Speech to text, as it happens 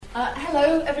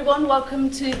Hello everyone, welcome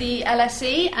to the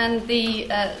LSE and the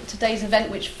today's event,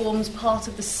 which forms part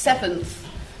of the 7th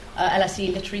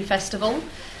LSE Literary Festival.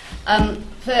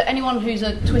 For anyone who's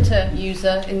a Twitter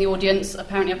user in the audience,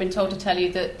 apparently I've been told to tell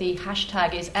you that the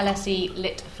hashtag is LSE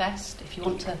Litfest, if you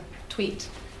want to tweet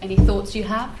any thoughts you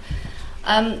have.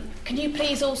 Can you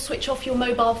please all switch off your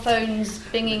mobile phones,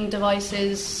 binging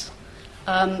devices?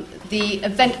 The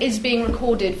event is being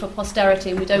recorded for posterity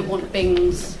and we don't want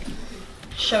bings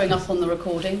showing up on the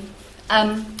recording.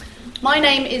 My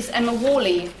name is Emma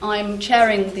Worley. I'm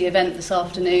chairing the event this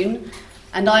afternoon,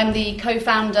 and I'm the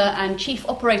co-founder and chief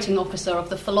operating officer of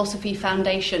the Philosophy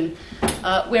Foundation.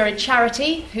 We're a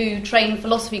charity who train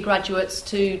philosophy graduates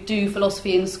to do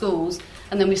philosophy in schools,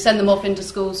 and then we send them off into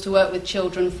schools to work with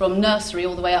children from nursery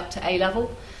all the way up to A-level.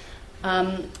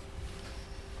 I'm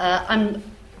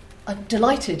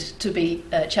delighted to be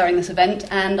chairing this event,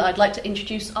 and I'd like to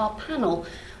introduce our panel.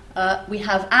 We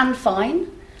have Anne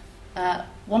Fine,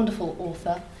 wonderful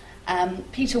author,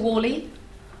 Peter Worley.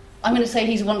 I'm going to say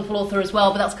he's a wonderful author as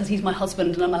well, but that's because he's my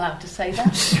husband and I'm allowed to say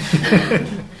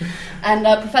that. And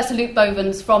Professor Luke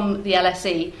Bovens from the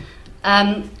LSE.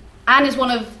 Anne is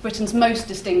one of Britain's most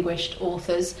distinguished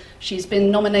authors. She's been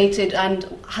nominated and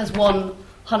has won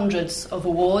hundreds of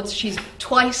awards. She's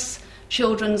twice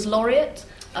Children's Laureate.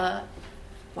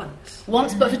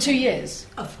 Once, but for 2 years.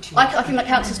 Oh, for 2 years. I think that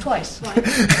counts as twice. Right.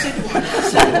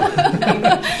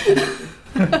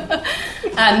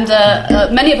 And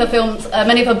many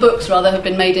of her books have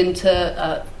been made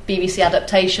into BBC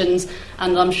adaptations,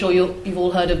 and I'm sure you've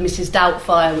all heard of Mrs.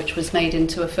 Doubtfire, which was made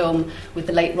into a film with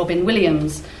the late Robin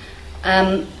Williams.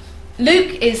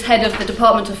 Luke is head of the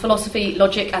Department of Philosophy,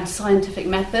 Logic and Scientific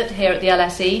Method here at the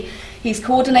LSE. He's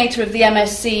coordinator of the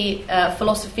MSc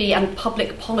Philosophy and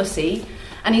Public Policy,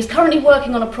 and he's currently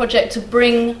working on a project to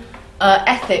bring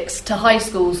ethics to high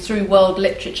schools through world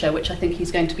literature, which I think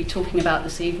he's going to be talking about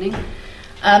this evening.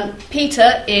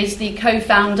 Peter is the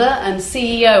co-founder and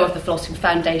CEO of the Philosophy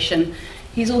Foundation.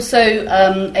 He's also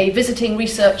a visiting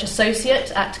research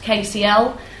associate at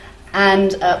KCL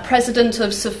and president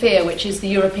of SOPHIA, which is the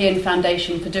European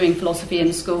Foundation for Doing Philosophy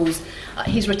in Schools.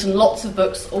 He's written lots of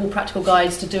books, all practical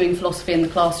guides to doing philosophy in the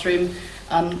classroom,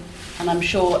 and I'm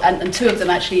sure, and two of them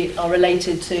actually are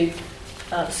related to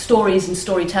stories and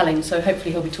storytelling, so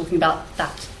hopefully he'll be talking about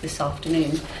that this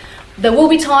afternoon. There will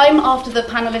be time after the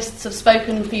panellists have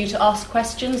spoken for you to ask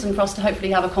questions and for us to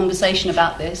hopefully have a conversation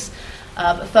about this.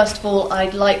 But first of all,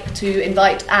 I'd like to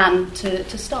invite Anne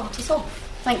to start us off.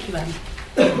 Thank you, Anne.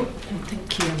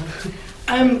 Thank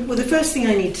you. Well, the first thing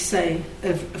I need to say,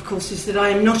 of course, is that I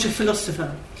am not a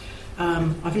philosopher.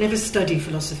 I've never studied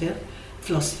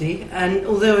philosophy, and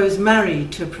although I was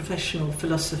married to a professional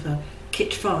philosopher,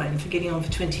 Kit Fine, for getting on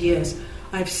for 20 years,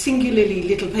 I have singularly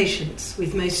little patience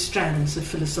with most strands of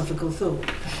philosophical thought.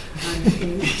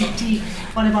 Indeed,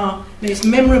 one of our most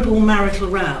memorable marital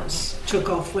rows took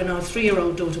off when our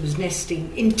 3-year-old daughter was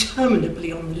nesting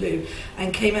interminably on the loo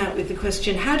and came out with the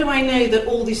question, how do I know that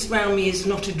all this round me is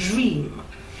not a dream?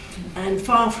 And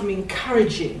far from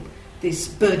encouraging this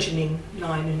burgeoning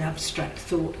line in abstract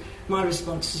thought, my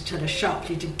response was to tell her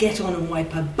sharply to get on and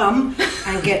wipe her bum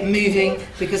and get moving,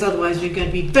 because otherwise we were going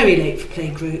to be very late for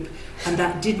playgroup, and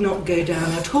that did not go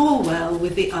down at all well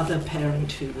with the other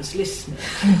parent who was listening.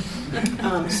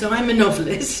 So I'm a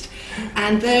novelist,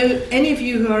 and though any of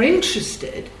you who are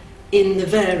interested in the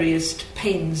various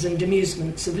pains and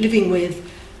amusements of living with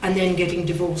and then getting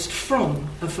divorced from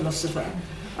a philosopher,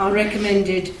 are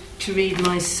recommended to read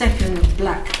my second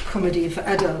black comedy for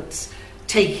adults,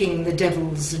 Taking the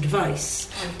Devil's Advice,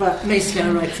 but mostly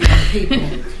I write for young people.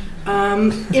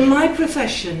 In my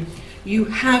profession, you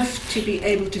have to be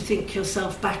able to think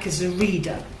yourself back as a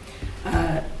reader.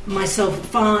 Myself at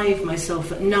 5,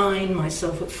 myself at 9,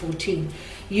 myself at 14.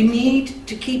 You need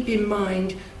to keep in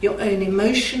mind your own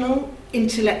emotional,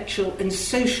 intellectual and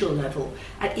social level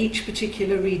at each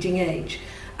particular reading age.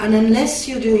 And unless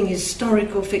you're doing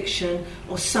historical fiction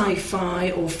or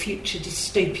sci-fi or future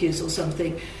dystopias or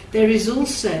something, there is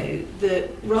also the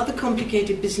rather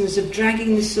complicated business of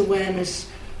dragging this awareness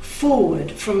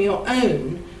forward from your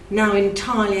own, now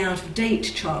entirely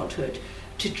out-of-date childhood,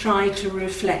 to try to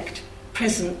reflect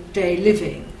present-day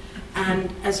living.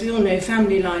 And as we all know,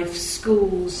 family life,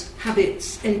 schools,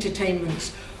 habits,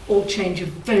 entertainments all change a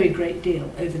very great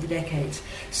deal over the decades.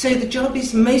 So the job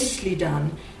is mostly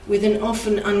done with an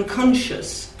often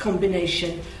unconscious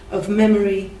combination of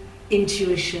memory,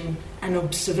 intuition and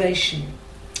observation.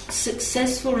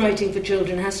 Successful writing for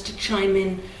children has to chime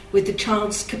in with the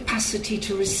child's capacity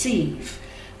to receive.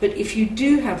 But if you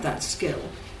do have that skill,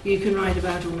 you can write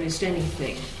about almost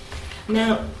anything.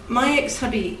 Now, my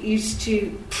ex-hubby used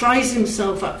to prise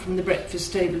himself up from the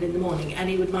breakfast table in the morning, and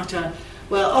he would mutter,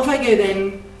 "Well, off I go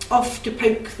then, off to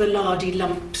poke the lardy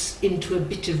lumps into a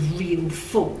bit of real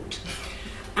thought."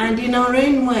 And in our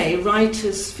own way,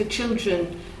 writers for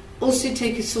children also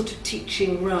take a sort of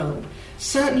teaching role.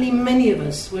 Certainly many of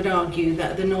us would argue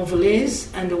that the novel is,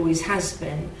 and always has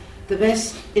been, the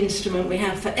best instrument we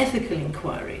have for ethical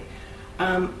inquiry.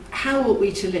 How ought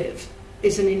we to live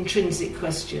is an intrinsic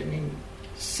question in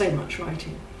so much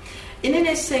writing. In an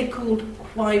essay called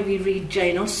Why We Read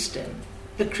Jane Austen,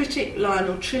 the critic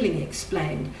Lionel Trilling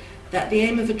explained that the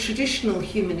aim of a traditional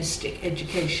humanistic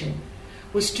education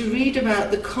was to read about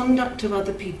the conduct of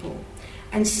other people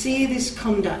and see this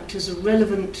conduct as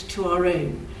relevant to our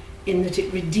own, in that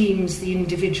it redeems the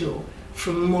individual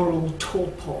from moral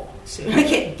torpor. So I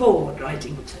get bored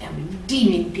writing books, I'm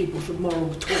redeeming people from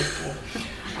moral torpor.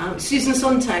 Susan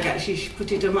Sontag actually she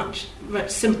put it a much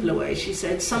simpler way. She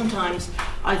said, sometimes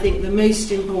I think the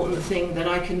most important thing that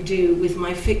I can do with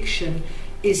my fiction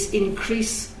is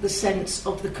increase the sense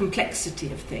of the complexity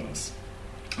of things.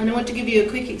 And I want to give you a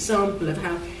quick example of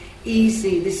how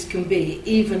easy this can be,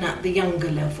 even at the younger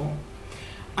level.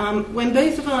 When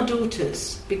both of our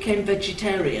daughters became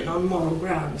vegetarian on moral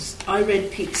grounds, I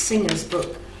read Pete Singer's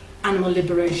book, Animal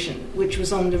Liberation, which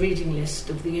was on the reading list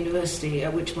of the university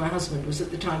at which my husband was at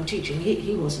the time teaching.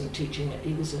 He wasn't teaching it,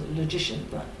 he was a logician,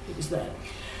 but he was there.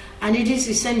 And it is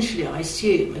essentially, I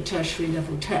assume, a tertiary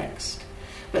level text.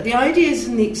 But the ideas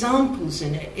and the examples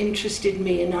in it interested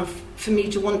me enough for me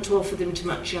to want to offer them to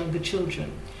much younger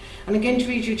children. And I'm going to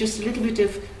read you just a little bit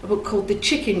of a book called The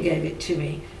Chicken Gave It To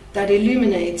Me, that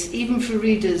illuminates, even for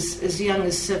readers as young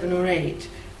as 7 or 8,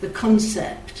 the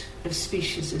concept of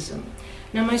speciesism.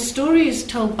 Now, my story is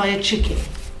told by a chicken.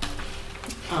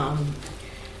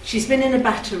 She's been in a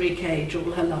battery cage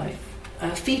all her life.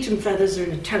 Her feet and feathers are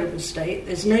in a terrible state.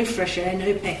 There's no fresh air,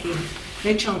 no pecking,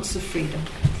 no chance of freedom.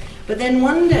 But then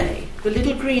one day, the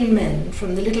little green men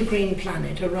from the little green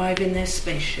planet arrive in their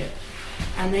spaceship,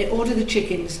 and they order the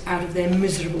chickens out of their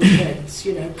miserable beds.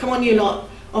 You know, come on, you lot,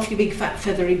 off your big fat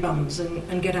feathery bums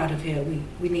and get out of here.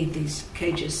 We need these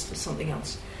cages for something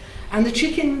else. And the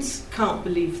chickens can't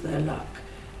believe their luck.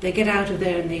 They get out of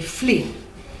there and they flee.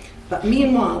 But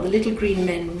meanwhile, the little green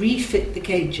men refit the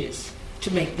cages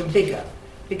to make them bigger,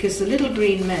 because the little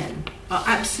green men are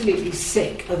absolutely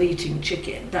sick of eating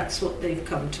chicken. That's what they've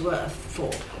come to Earth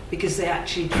for, because they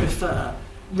actually prefer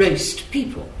roast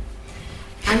people.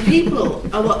 And people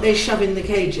are what they shove in the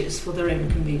cages for their own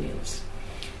convenience.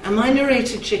 And my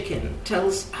narrator chicken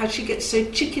tells how she gets so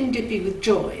chicken dippy with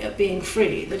joy at being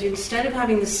free that instead of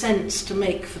having the sense to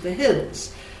make for the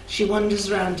hills, she wanders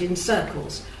around in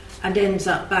circles and ends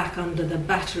up back under the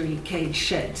battery cage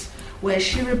sheds, where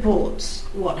she reports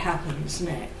what happens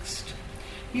next.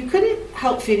 You couldn't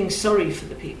help feeling sorry for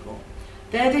the people.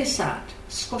 There they sat,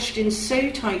 squashed in so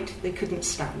tight they couldn't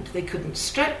stand. They couldn't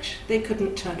stretch, they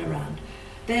couldn't turn around.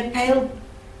 Their pale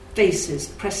faces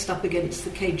pressed up against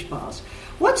the cage bars.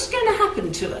 What's going to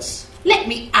happen to us? Let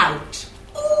me out!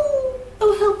 Oh,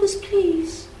 help us,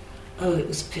 please. Oh, it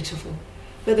was pitiful.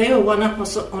 But they were one up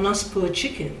on us poor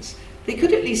chickens. They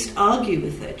could at least argue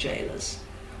with their jailers.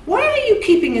 Why are you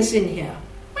keeping us in here?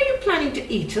 Are you planning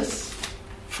to eat us?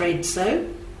 Afraid so.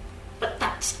 But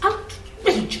that's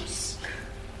outrageous.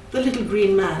 The little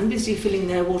green man, busy filling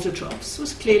their water troughs,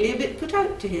 was clearly a bit put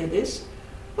out to hear this.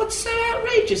 What's so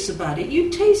outrageous about it? You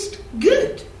taste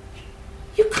good.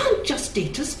 You can't just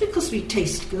eat us because we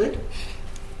taste good.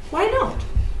 Why not?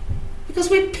 Because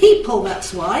we're people,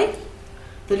 that's why.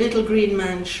 The little green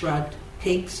man shrugged.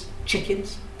 Pigs,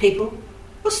 chickens, people.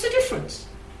 What's the difference?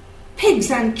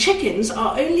 Pigs and chickens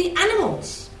are only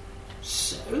animals.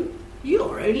 So,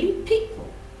 you're only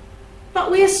people.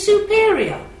 But we're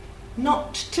superior.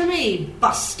 Not to me,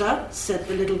 Buster, said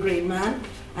the little green man,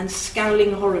 and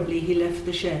scowling horribly he left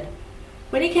the shed.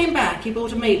 When he came back, he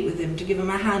brought a mate with him to give him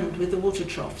a hand with the water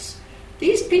troughs.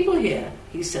 These people here,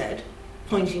 he said,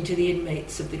 pointing to the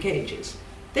inmates of the cages,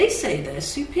 they say they're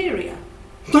superior.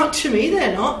 Not to me,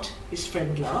 they're not, his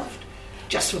friend laughed.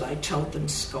 Just what I told them,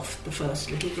 scoffed the first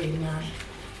little green man.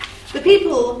 The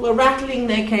people were rattling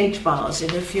their cage bars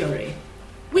in a fury.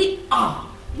 We are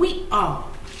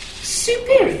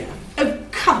superior. Oh,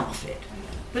 come off it.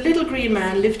 The little green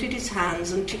man lifted his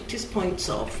hands and ticked his points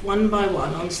off, one by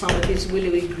one, on some of his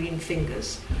willowy green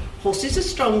fingers. Horses are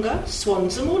stronger,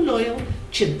 swans are more loyal,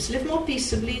 chimps live more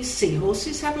peaceably,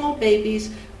 seahorses have more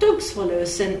babies, dogs follow a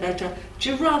scent better,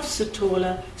 giraffes are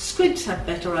taller, squids have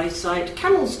better eyesight,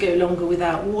 camels go longer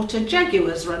without water,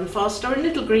 jaguars run faster, and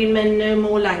little green men know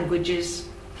more languages.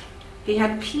 He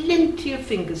had plenty of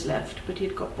fingers left, but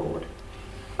he'd got bored.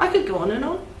 I could go on and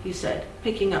on, he said,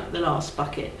 picking up the last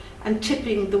bucket and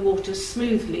tipping the water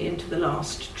smoothly into the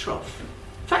last trough.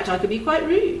 In fact, I could be quite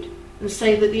rude and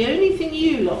say that the only thing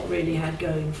you lot really had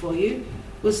going for you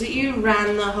was that you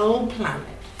ran the whole planet.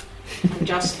 And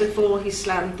just before he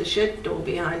slammed the shed door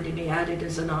behind him, he added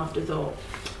as an afterthought,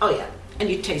 "Oh yeah, and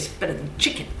you taste better than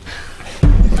chicken."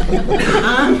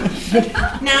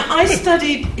 Now, I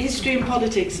studied history and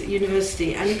politics at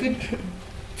university, and a good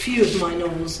few of my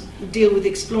novels deal with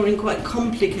exploring quite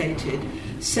complicated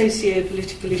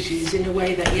socio-political issues in a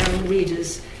way that young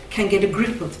readers can get a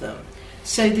grip of them.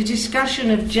 So the discussion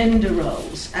of gender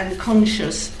roles and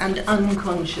conscious and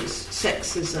unconscious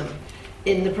sexism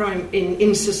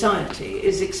in society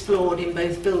is explored in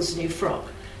both Bill's New Frock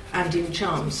and in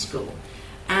Charm School.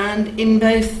 And in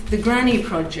both the Granny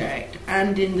Project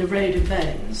and in The Road of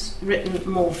Bones, written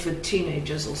more for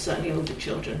teenagers or certainly older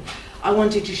children, I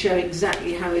wanted to show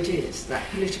exactly how it is that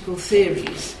political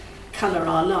theories colour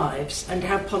our lives and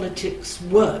how politics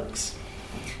works.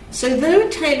 So though a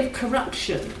tale of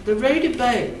corruption, The Road of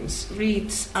Bones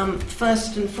reads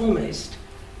first and foremost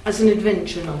as an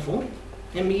adventure novel.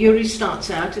 And Yuri starts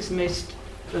out, as most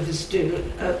of us do,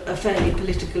 a fairly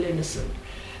political innocent.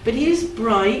 But he is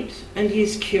bright and he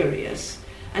is curious,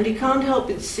 and he can't help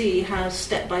but see how,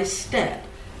 step by step,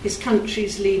 his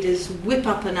country's leaders whip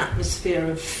up an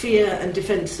atmosphere of fear and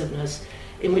defensiveness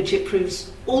in which it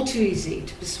proves all too easy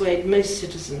to persuade most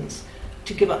citizens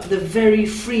to give up the very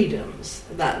freedoms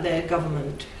that their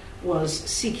government was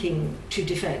seeking to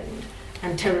defend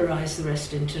and terrorise the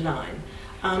rest into line.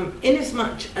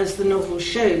 Inasmuch as the novel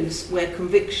shows where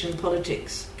conviction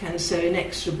politics can so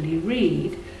inexorably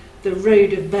read, The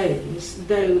Road of Bones,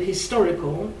 though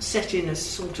historical, set in a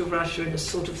sort of Russia in a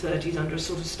sort of 30s under a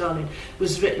sort of Stalin,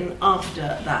 was written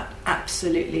after that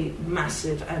absolutely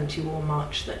massive anti-war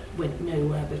march that went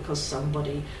nowhere because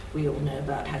somebody we all know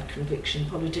about had conviction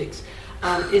politics,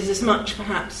 is as much,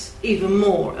 perhaps even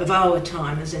more, of our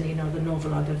time as any other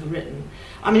novel I've ever written.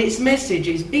 I mean, its message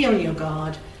is be on your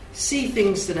guard, see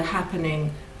things that are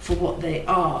happening for what they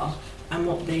are and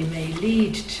what they may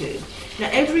lead to. Now,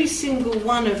 every single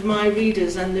one of my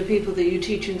readers and the people that you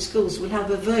teach in schools will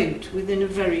have a vote within a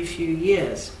very few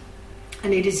years.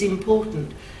 And it is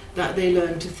important that they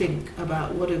learn to think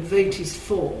about what a vote is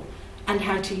for and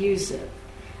how to use it.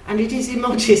 And it is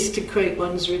immodest to quote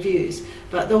one's reviews,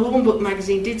 but the Hornbook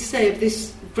magazine did say of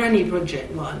this Granny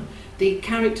Project one, the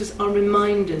characters are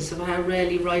reminders of how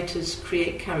rarely writers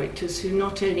create characters who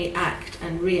not only act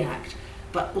and react,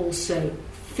 but also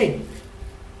think.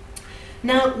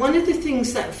 Now, one of the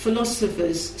things that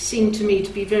philosophers seem to me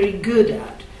to be very good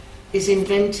at is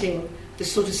inventing the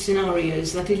sort of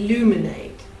scenarios that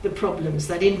illuminate the problems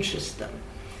that interest them.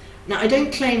 Now, I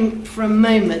don't claim for a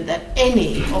moment that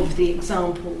any of the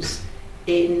examples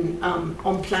in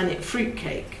On Planet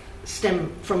Fruitcake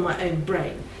stem from my own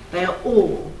brain. They are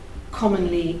all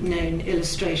commonly known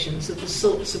illustrations of the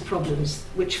sorts of problems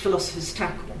which philosophers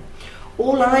tackle.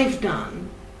 All I've done,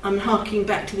 I'm harking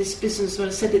back to this business when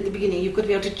I said at the beginning, you've got to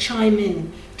be able to chime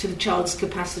in to the child's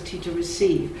capacity to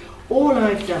receive. All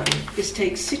I've done is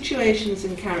take situations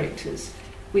and characters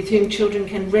with whom children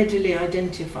can readily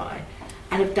identify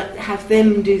and have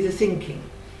them do the thinking.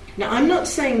 Now, I'm not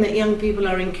saying that young people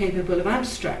are incapable of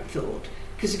abstract thought,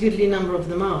 because a goodly number of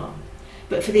them are.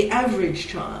 But for the average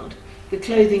child, the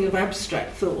clothing of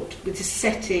abstract thought with the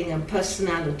setting and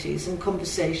personalities and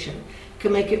conversation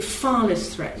can make it far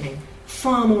less threatening,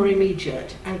 far more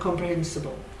immediate and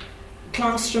comprehensible.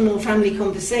 Classroom or family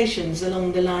conversations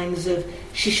along the lines of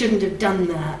she shouldn't have done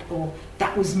that, or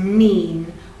that was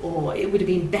mean, or it would have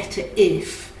been better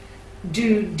if,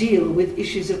 do deal with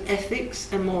issues of ethics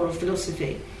and moral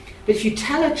philosophy. But if you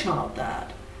tell a child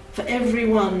that, for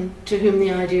everyone to whom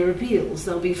the idea appeals,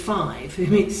 there'll be 5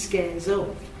 whom it scares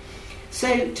off.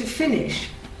 So to finish,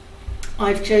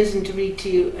 I've chosen to read to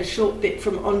you a short bit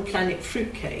from On Planet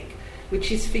Fruitcake,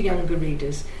 which is for younger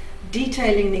readers,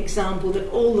 detailing an example that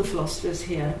all the philosophers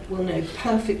here will know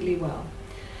perfectly well.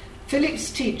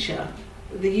 Philip's teacher,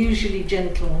 the usually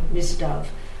gentle Miss Dove,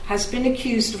 has been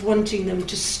accused of wanting them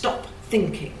to stop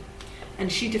thinking,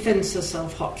 and she defends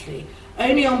herself hotly.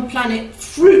 Only on Planet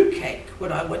Fruitcake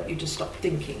would I want you to stop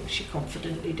thinking, she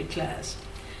confidently declares.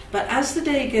 But as the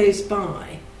day goes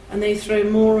by, and they throw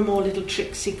more and more little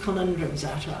tricksy conundrums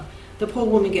at her, the poor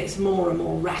woman gets more and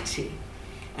more ratty.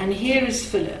 And here is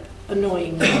Philip,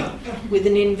 annoying her, with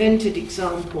an invented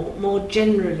example, more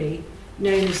generally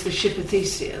known as the ship of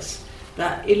Theseus,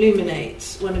 that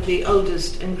illuminates one of the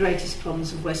oldest and greatest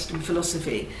problems of Western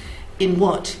philosophy, in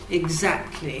what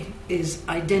exactly is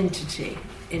identity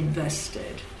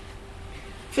invested.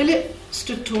 Philip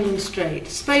stood tall and straight.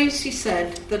 Suppose he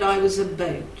said that I was a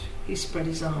boat. He spread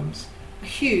his arms. A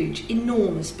huge,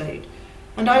 enormous boat.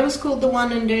 And I was called the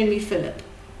one and only Philip,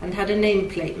 and had a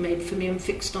nameplate made for me and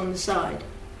fixed on the side.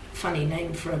 Funny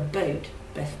name for a boat,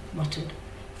 Beth muttered.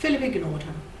 Philip ignored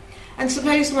her. And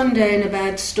suppose one day in a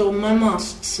bad storm my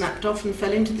mast snapped off and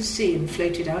fell into the sea and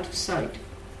floated out of sight.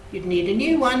 You'd need a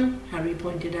new one, Harry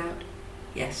pointed out.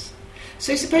 Yes.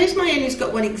 So suppose my owner's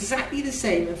got one exactly the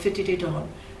same and fitted it on.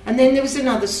 And then there was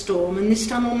another storm, and this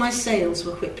time all my sails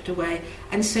were whipped away,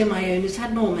 and so my owners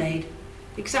had more made.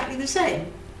 Exactly the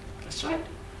same. That's right.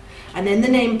 And then the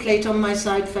nameplate on my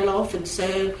side fell off, and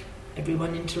so...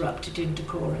 Everyone interrupted into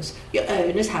chorus. Your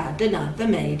owners had another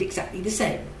made exactly the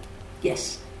same.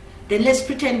 Yes. Then let's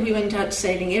pretend we went out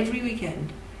sailing every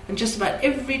weekend, and just about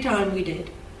every time we did,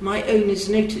 my owners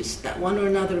noticed that one or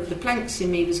another of the planks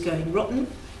in me was going rotten,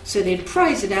 so they'd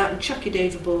prize it out and chuck it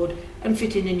overboard and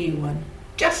fit in a new one.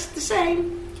 Just the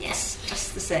same. Yes,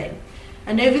 just the same.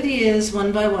 And over the years,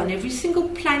 one by one, every single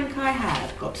plank I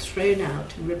had got thrown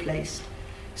out and replaced.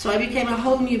 So I became a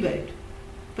whole new boat.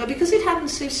 But because it happened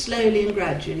so slowly and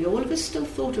gradually, all of us still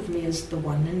thought of me as the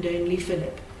one and only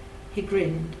Philip. He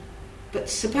grinned. But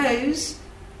suppose...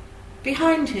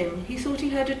 Behind him, he thought he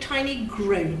heard a tiny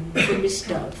groan from Miss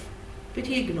Dove, but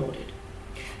he ignored it.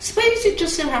 Suppose it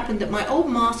just so happened that my old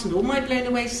mast and all my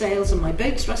blown-away sails and my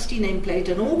boat's rusty nameplate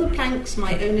and all the planks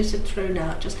my owners had thrown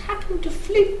out just happened to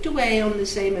float away on the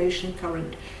same ocean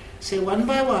current. So one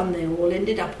by one they all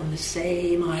ended up on the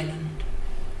same island.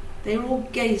 They were all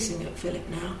gazing at Philip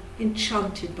now,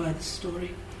 enchanted by the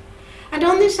story. And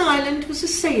on this island was a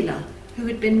sailor who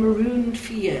had been marooned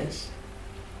for years.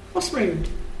 What's marooned?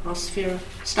 Asked Vera.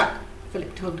 Stuck,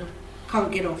 Philip told her.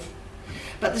 Can't get off.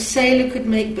 But the sailor could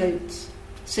make boats.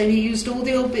 So he used all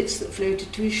the old bits that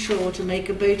floated to his shore to make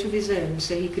a boat of his own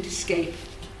so he could escape.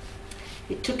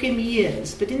 It took him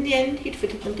years, but in the end he'd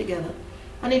fitted them together.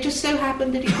 And it just so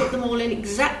happened that he put them all in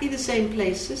exactly the same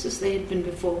places as they had been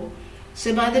before.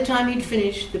 So by the time he'd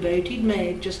finished, the boat he'd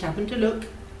made just happened to look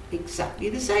exactly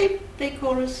the same, they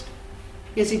chorused.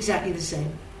 Yes, exactly the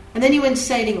same. And then he went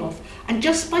sailing off, and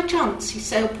just by chance he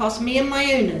sailed past me and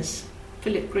my owners.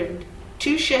 Philip grinned.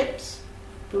 2 ships.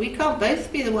 But we can't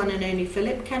both be the one and only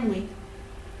Philip, can we?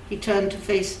 He turned to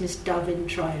face Miss Dove in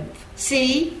triumph.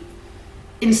 See?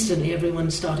 Instantly everyone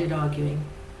started arguing.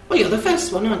 Well, you're the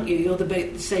first one, aren't you? You're the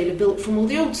boat the sailor built from all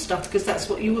the old stuff, because that's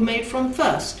what you were made from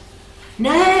first.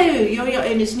 No, you're your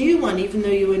owner's new one, even though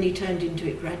you only turned into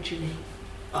it gradually.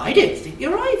 I don't think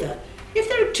you're either. If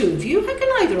there are 2 of you, how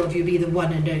can either of you be the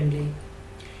one and only?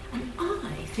 And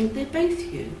I think they're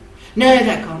both you. No,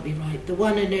 that can't be right. The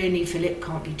one and only Philip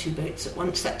can't be 2 boats at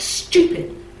once. That's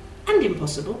stupid and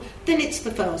impossible. Then it's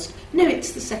the first. No,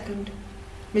 it's the second.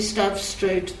 Miss Dove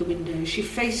strode to the window. She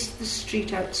faced the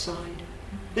street outside.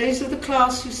 Those of the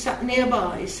class who sat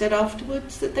nearby said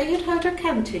afterwards that they had heard her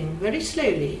counting very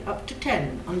slowly up to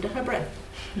 10 under her breath.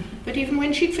 But even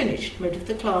when she'd finished, most of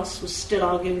the class was still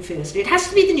arguing fiercely. It has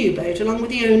to be the new boat along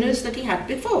with the owners that he had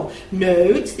before. No,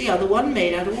 it's the other one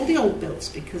made out of all the old builds,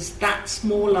 because that's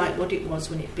more like what it was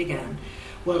when it began.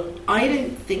 Well, I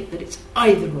don't think that it's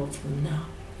either of them now.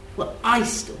 Well, I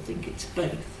still think it's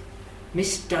both.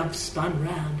 Miss Dove spun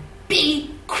round.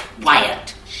 Be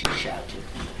quiet, she shouted.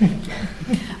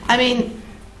 I mean,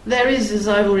 there is, as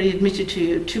I've already admitted to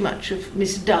you, too much of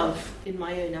Miss Dove in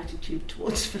my own attitude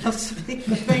towards philosophy.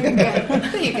 There you go.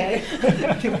 There you go.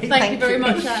 Thank you very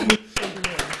much, Anne.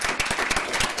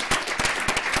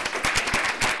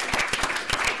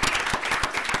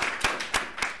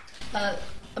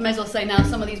 I may as well say now,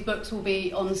 some of these books will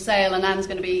be on sale and Anne's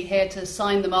going to be here to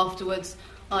sign them afterwards.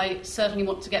 I certainly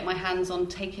want to get my hands on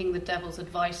Taking the Devil's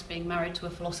Advice, being married to a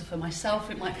philosopher myself.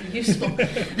 It might be useful.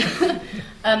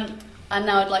 And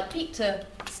now I'd like Pete to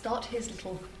start his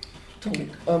little talk.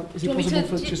 Is it possible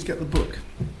for us to just get the book?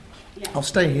 Yeah. I'll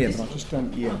stay here, but I'll just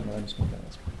don't... Yeah, no, I'm just going to go.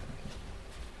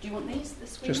 Do you want these? The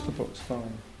screen just on? the book's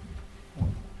fine.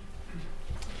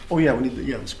 Oh, yeah, we need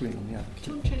the screen on, yeah. Do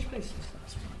you want to change places?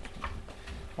 That's fine.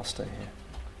 I'll stay here.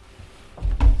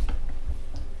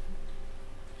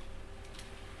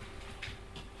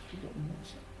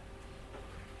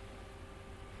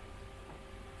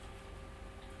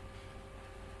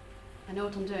 I know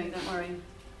what I'm doing, don't worry.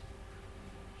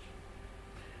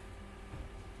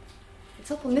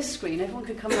 It's up on this screen. Everyone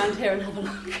could come around here and have a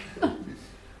look.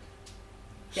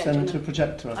 Yeah, Send to a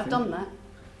projector, I think. I've done that.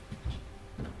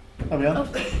 There we are.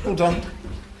 Oh. All done.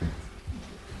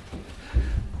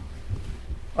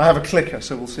 I have a clicker,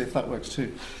 so we'll see if that works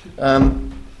too.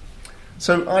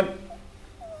 So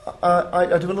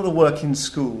I do a lot of work in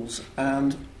schools,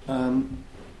 and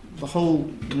the whole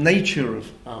nature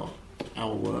of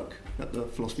our work at the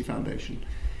Philosophy Foundation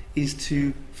is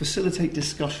to facilitate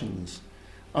discussions.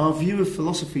 Our view of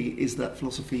philosophy is that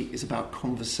philosophy is about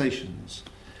conversations.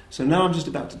 So now I'm just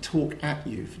about to talk at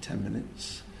you for 10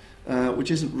 minutes,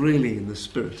 which isn't really in the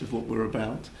spirit of what we're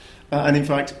about. And in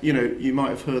fact, you might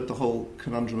have heard the whole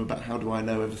conundrum about how do I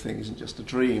know everything isn't just a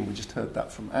dream. We just heard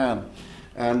that from Anne.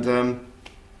 And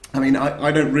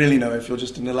I don't really know if you're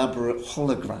just an elaborate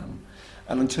hologram.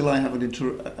 And until I have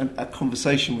a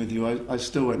conversation with you, I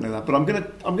still won't know that. But I'm going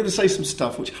to say some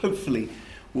stuff which hopefully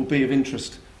will be of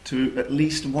interest to at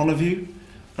least one of you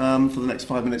for the next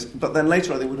 5 minutes. But then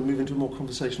later, I think we'll move into a more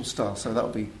conversational style. So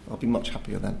I'll be much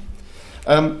happier then.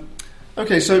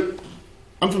 Okay, so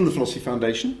I'm from the Philosophy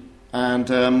Foundation,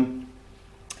 and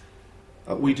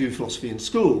we do philosophy in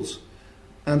schools.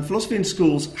 And philosophy in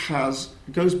schools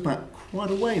goes back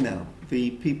quite a way now.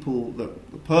 The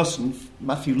person,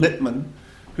 Matthew Lipman,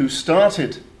 who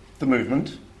started the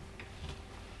movement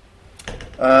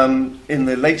in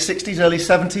the late 60s, early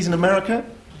 70s in America,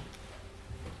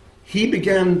 he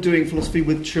began doing philosophy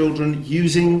with children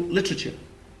using literature,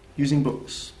 using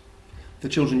books. The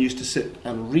children used to sit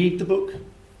and read the book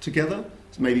together,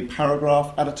 maybe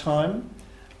paragraph at a time,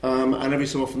 and every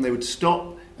so often they would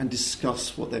stop and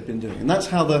discuss what they'd been doing. And that's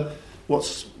how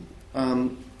what's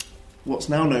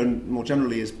now known more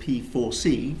generally as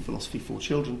P4C, Philosophy for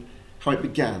Children, how it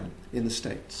began in the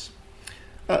States.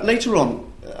 Later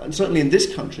on, and certainly in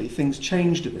this country, things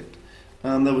changed a bit.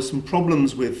 There were some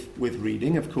problems with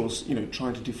reading. Of course,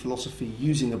 trying to do philosophy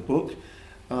using a book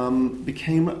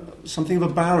became something of a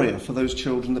barrier for those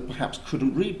children that perhaps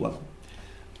couldn't read well.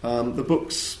 The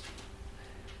books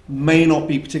may not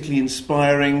be particularly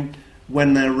inspiring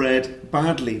when they're read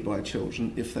badly by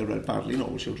children, if they're read badly. Not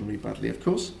all children read badly, of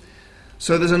course.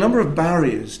 So there's a number of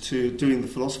barriers to doing the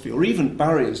philosophy, or even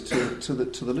barriers to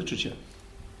the literature.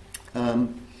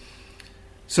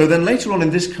 So then later on in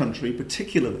this country,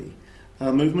 particularly,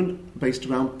 a movement based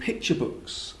around picture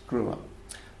books grew up.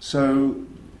 So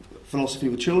philosophy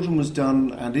with children was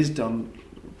done and is done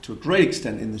to a great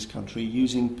extent in this country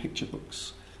using picture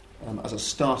books as a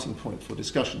starting point for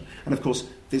discussion. And of course,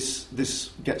 this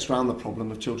gets around the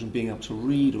problem of children being able to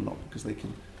read or not, because they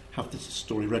can have the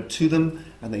story read to them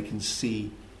and they can see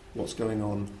what's going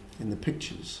on in the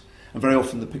pictures. And very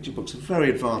often the picture books are very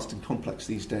advanced and complex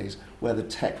these days, where the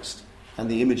text and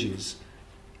the images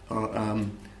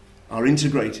are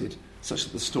integrated such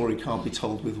that the story can't be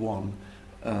told with one,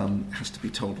 has to be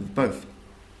told with both.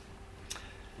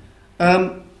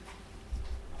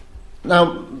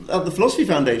 Now, at the Philosophy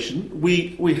Foundation,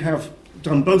 we have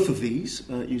done both of these,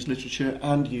 used literature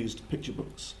and used picture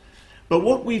books. But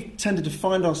what we've tended to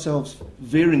find ourselves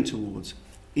veering towards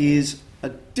is a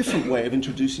different way of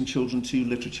introducing children to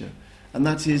literature, and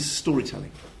that is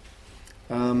storytelling.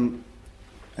 An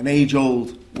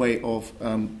age-old way of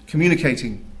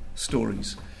communicating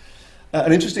stories.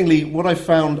 And interestingly, what I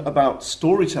found about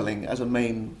storytelling as a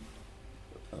main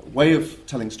way of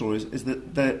telling stories is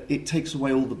that it takes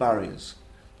away all the barriers.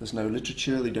 There's no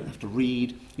literature, you don't have to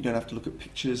read, you don't have to look at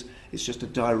pictures, it's just a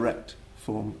direct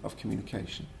form of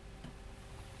communication.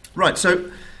 Right, so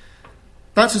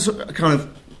that's a kind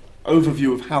of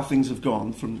overview of how things have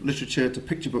gone from literature to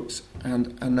picture books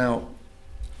and now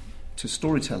to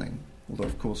storytelling, although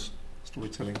of course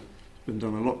storytelling has been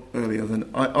done a lot earlier than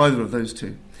either of those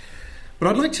two. But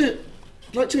I'd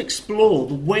like to explore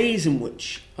the ways in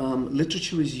which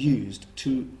literature is used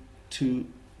to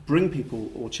bring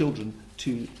people or children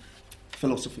to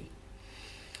philosophy,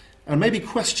 and maybe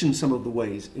question some of the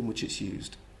ways in which it's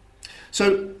used.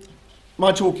 So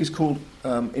my talk is called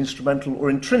Instrumental or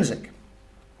Intrinsic.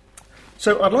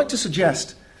 So I'd like to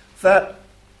suggest that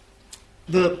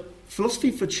the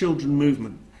Philosophy for Children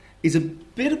movement is a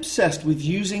bit obsessed with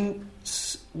using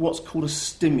what's called a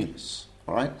stimulus.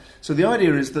 All right? So the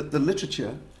idea is that the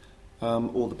literature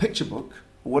or the picture book,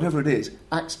 or whatever it is,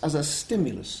 acts as a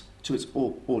stimulus to its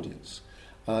audience.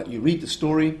 You read the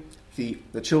story,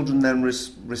 the children then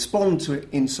respond to it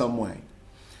in some way.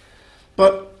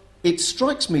 But it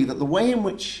strikes me that the way in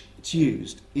which it's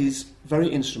used is very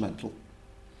instrumental.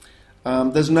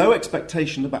 There's no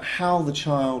expectation about how the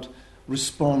child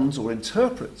responds or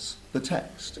interprets the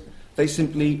text. They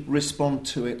simply respond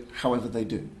to it however they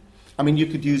do. I mean, you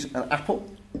could use an apple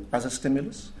as a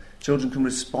stimulus. Children can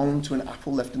respond to an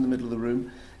apple left in the middle of the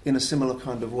room in a similar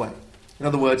kind of way. In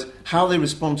other words, how they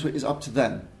respond to it is up to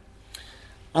them.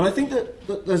 And I think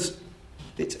that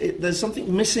there's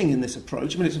something missing in this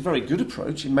approach. I mean, it's a very good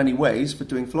approach in many ways for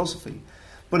doing philosophy,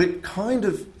 but it kind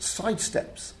of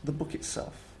sidesteps the book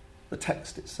itself, the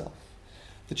text itself.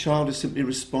 The child is simply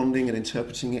responding and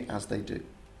interpreting it as they do.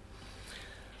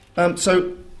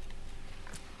 So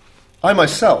I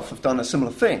myself have done a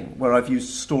similar thing, where I've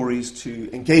used stories to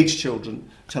engage children,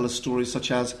 tell us stories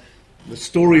such as the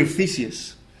story of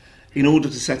Theseus, in order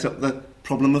to set up the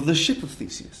problem of the ship of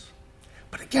Theseus.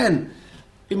 But again,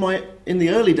 in the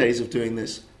early days of doing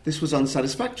this was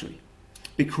unsatisfactory,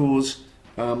 because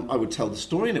I would tell the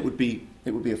story, and it would be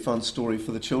a fun story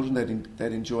for the children.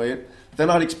 They'd enjoy it. Then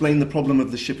I'd explain the problem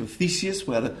of the ship of Theseus,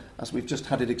 where, as we've just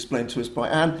had it explained to us by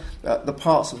Anne, the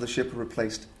parts of the ship are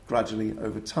replaced gradually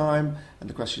over time, and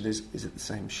the question is it the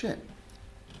same ship?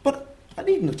 But I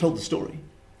needn't have told the story.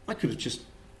 I could have just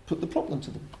put the problem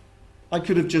to them. I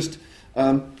could have just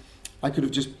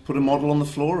put a model on the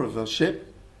floor of a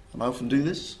ship, and I often do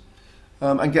this,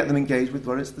 and get them engaged with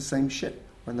where it's the same ship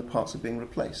when the parts are being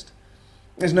replaced.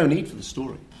 There's no need for the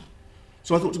story.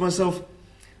 So I thought to myself,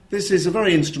 this is a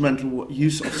very instrumental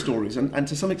use of stories, and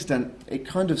to some extent it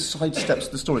kind of sidesteps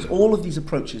the stories. All of these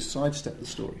approaches sidestep the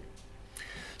story.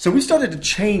 So we started to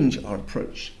change our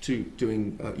approach to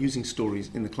using stories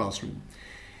in the classroom,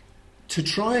 to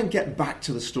try and get back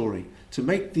to the story, to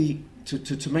make the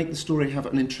story have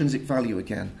an intrinsic value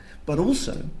again, but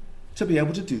also to be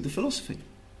able to do the philosophy.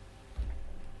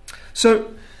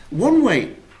 So one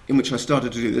way in which I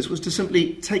started to do this was to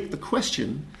simply take the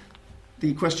question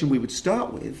we would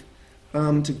start with,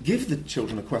 to give the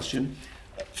children a question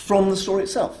from the story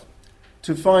itself,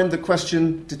 to find the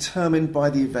question determined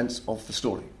by the events of the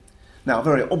story. Now, a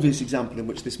very obvious example in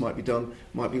which this might be done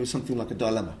might be with something like a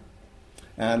dilemma.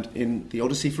 And in the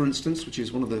Odyssey, for instance, which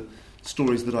is one of the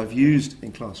stories that I've used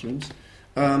in classrooms,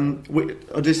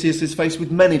 Odysseus is faced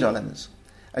with many dilemmas.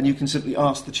 And you can simply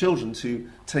ask the children to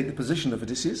take the position of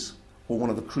Odysseus, or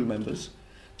one of the crew members,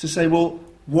 to say, well,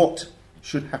 what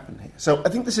should happen here? So I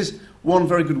think this is one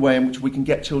very good way in which we can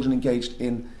get children engaged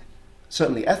in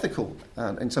certainly ethical,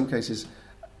 and in some cases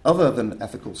other than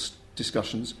ethical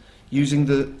discussions, using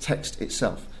the text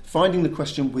itself, finding the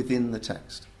question within the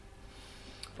text.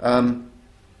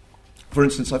 For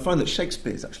instance, I find that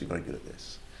Shakespeare is actually very good at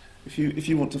this. If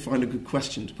you want to find a good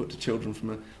question to put to children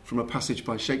from a passage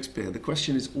by Shakespeare, the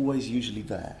question is always usually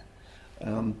there.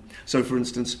 So, for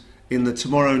instance, in the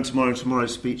Tomorrow and Tomorrow and Tomorrow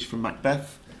speech from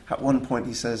Macbeth, at one point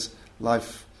he says,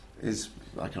 life is,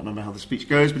 I can't remember how the speech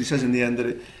goes, but he says in the end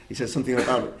that he says something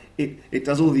about it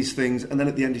does all these things, and then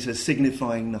at the end he says,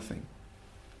 signifying nothing.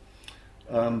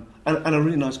 And a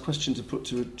really nice question to put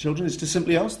to children is to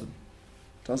simply ask them,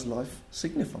 does life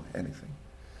signify anything?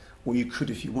 Or you could,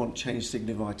 if you want, change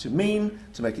signify to mean,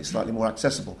 to make it slightly more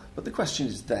accessible. But the question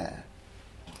is there.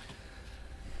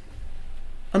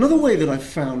 Another way that I've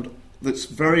found that's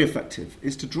very effective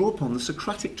is to draw upon the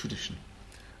Socratic tradition.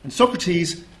 And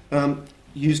Socrates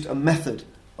used a method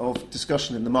of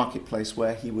discussion in the marketplace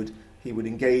where he would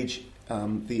engage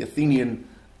the Athenian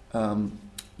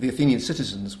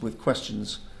citizens with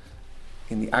questions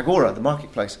in the agora, the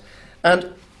marketplace.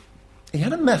 And he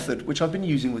had a method which I've been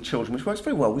using with children, which works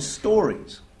very well with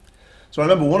stories. So I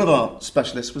remember one of our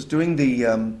specialists was doing the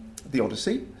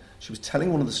Odyssey. She was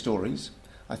telling one of the stories.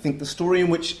 I think the story in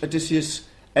which Odysseus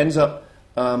ends up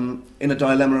in a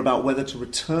dilemma about whether to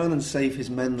return and save his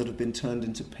men that have been turned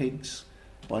into pigs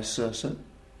by Circe,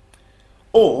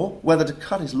 or whether to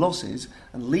cut his losses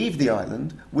and leave the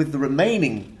island with the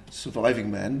remaining surviving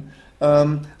men,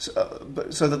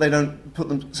 so that they don't put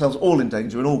themselves all in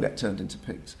danger and all get turned into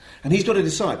pigs. And he's got to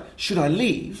decide, should I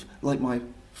leave, like my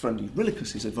friend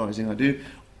Eurylochus is advising I do,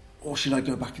 or should I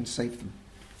go back and save them?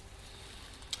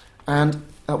 And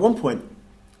at one point,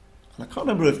 and I can't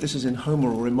remember if this is in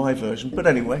Homer or in my version, but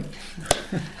anyway,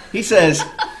 he says,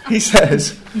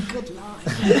 good line.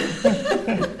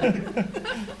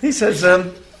 He says,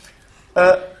 to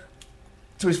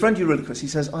his friend Eurylochus, he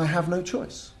says, I have no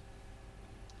choice.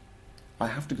 I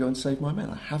have to go and save my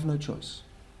men. I have no choice.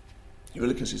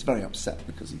 Eurylochus is very upset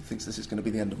because he thinks this is going to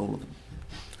be the end of all of them.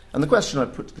 And the question I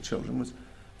put to the children was,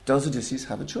 does Odysseus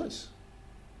have a choice?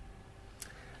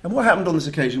 And what happened on this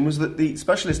occasion was that the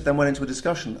specialist then went into a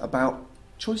discussion about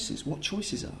choices, what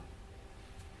choices are.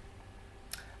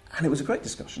 And it was a great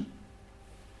discussion.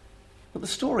 But the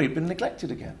story had been neglected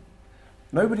again.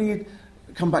 Nobody had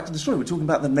come back to the story. We're talking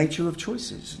about the nature of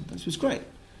choices. And this was great.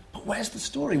 But where's the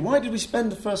story? Why did we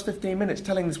spend the first 15 minutes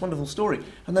telling this wonderful story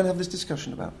and then have this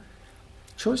discussion about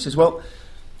choices? Well,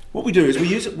 what we do is we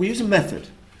use a method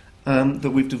that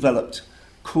we've developed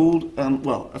called,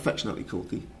 affectionately called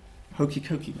the hokey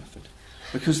cokey method.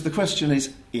 Because the question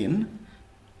is in,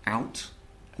 out,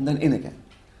 and then in again.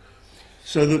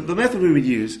 So the method we would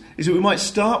use is that we might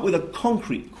start with a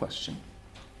concrete question.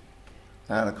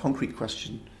 And a concrete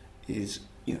question is,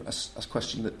 a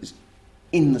question that is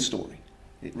in the story.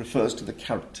 It refers to the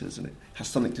characters, and it has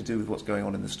something to do with what's going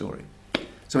on in the story.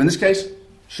 So in this case,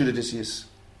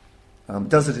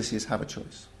 does Odysseus have a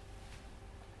choice?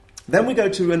 Then we go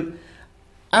to an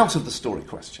out-of-the-story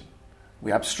question.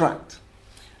 We abstract,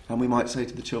 and we might say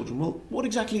to the children, well, what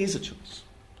exactly is a choice?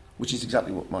 Which is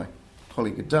exactly what my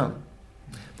colleague had done.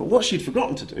 But what she'd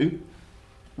forgotten to do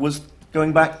was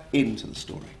going back into the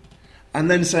story and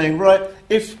then saying, right,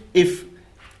 if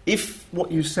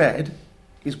what you said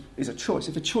is a choice,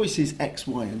 if a choice is X,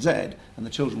 Y, and Z, and the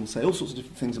children will say all sorts of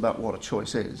different things about what a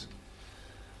choice is,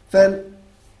 then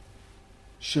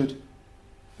does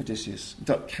Odysseus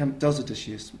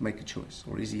make a choice,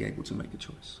 or is he able to make a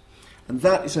choice? And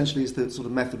that essentially is the sort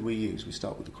of method we use. We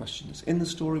start with the question that's in the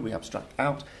story, we abstract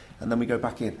out, and then we go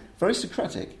back in. Very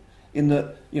Socratic, in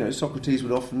that, Socrates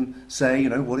would often say,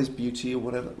 what is beauty or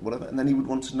whatever, and then he would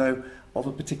want to know of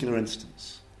a particular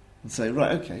instance and say,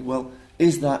 right, okay, well,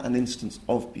 is that an instance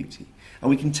of beauty? And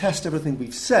we can test everything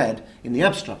we've said in the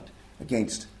abstract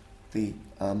against the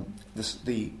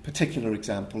particular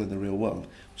example in the real world,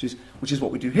 which is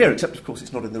what we do here, except, of course,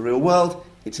 it's not in the real world,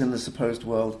 it's in the supposed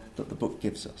world that the book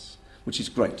gives us, which is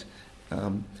great,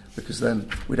 because then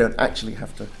we don't actually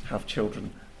have to have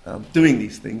children doing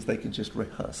these things, they can just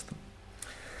rehearse them.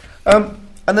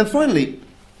 And then finally,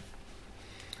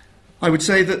 I would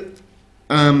say that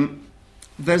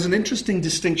there's an interesting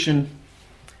distinction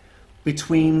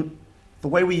between the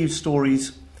way we use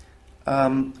stories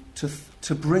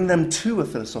to bring them to a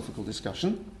philosophical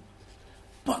discussion,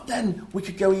 but then we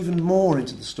could go even more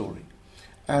into the story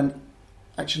and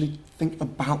actually think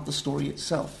about the story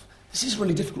itself. This is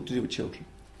really difficult to do with children.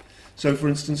 So, for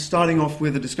instance, starting off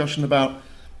with a discussion about,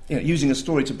 using a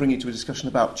story to bring you to a discussion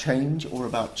about change or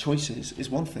about choices is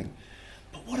one thing.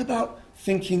 But what about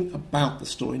thinking about the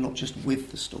story, not just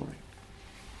with the story?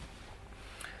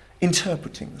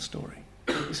 Interpreting the story.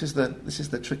 This is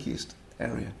the trickiest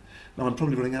area. Now, I'm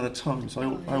probably running out of time,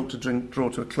 so I ought to draw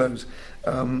to a close.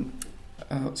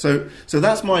 So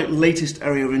that's my latest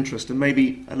area of interest, and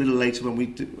maybe a little later when we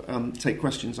do, take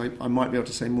questions, I might be able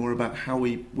to say more about how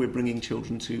we're bringing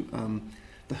children to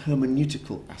the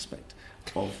hermeneutical aspect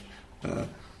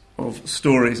of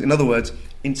stories. In other words,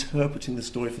 interpreting the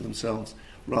story for themselves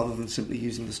rather than simply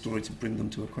using the story to bring them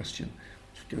to a question,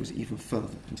 which goes even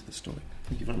further into the story.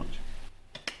 Thank you very much.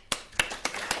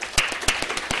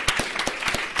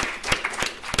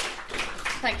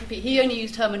 Thank you, Pete. He only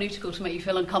used hermeneutical to make you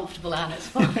feel uncomfortable, Anne. It's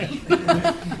fine.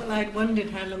 Well, I'd wondered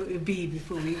how long it would be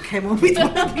before we came on with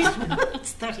one of these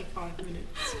words. 35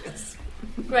 minutes, yes.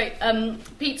 Great.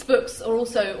 Pete's books are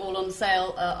also all on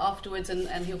sale afterwards,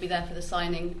 and he'll be there for the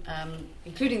signing,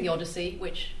 including the Odyssey,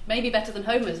 which may be better than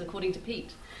Homer's, according to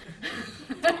Pete.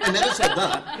 I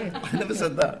never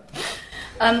said that.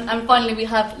 And finally, we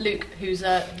have Luke, who's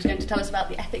going to tell us about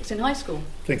the ethics in high school.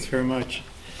 Thanks very much.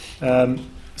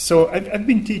 So I've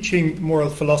been teaching moral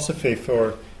philosophy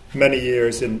for many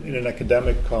years in an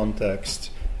academic context,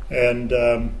 and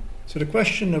so the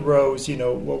question arose,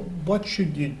 what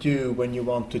should you do when you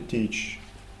want to teach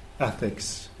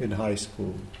ethics in high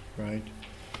school, right?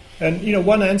 And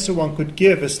one answer one could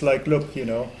give is like, look, you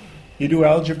do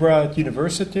algebra at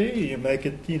university, you make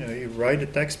it, you write a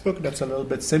textbook that's a little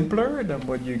bit simpler than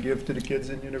what you give to the kids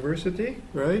in university,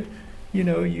 right?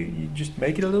 You just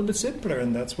make it a little bit simpler,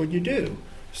 and that's what you do.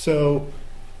 So,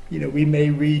 we may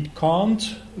read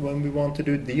Kant when we want to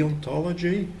do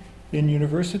deontology in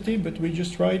university, but we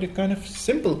just write a kind of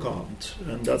simple Kant,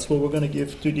 and that's what we're going to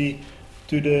give to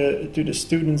the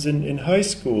students in high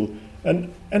school.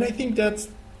 And I think that's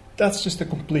just a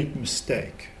complete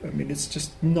mistake. I mean, it's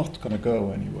just not going to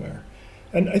go anywhere.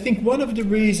 And I think one of the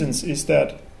reasons is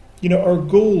that our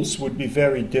goals would be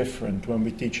very different when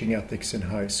we're teaching ethics in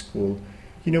high school.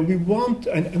 We want,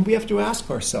 and we have to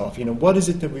ask ourselves, what is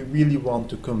it that we really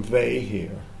want to convey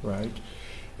here, right?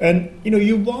 And,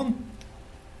 you want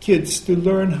kids to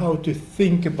learn how to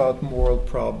think about moral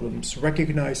problems,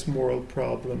 recognize moral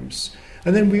problems,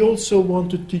 and then we also want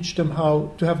to teach them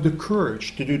how to have the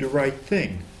courage to do the right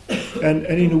thing, and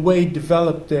in a way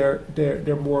develop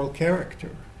their moral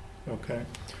character, okay?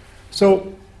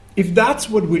 So if that's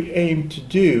what we aim to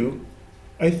do,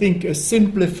 I think a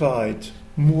simplified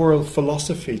moral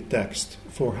philosophy text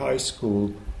for high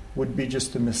school would be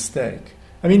just a mistake.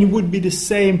 I mean, it would be the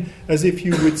same as if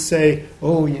you would say,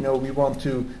 we want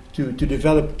to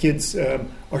develop kids'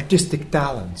 artistic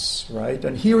talents, right?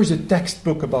 And here is a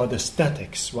textbook about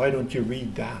aesthetics. Why don't you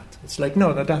read that? It's like,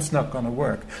 no, that's not going to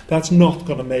work. That's not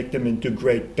going to make them into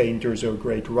great painters or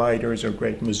great writers or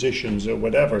great musicians or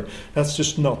whatever. That's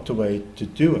just not the way to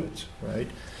do it, right?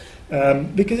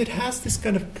 Because it has this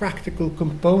kind of practical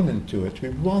component to it. We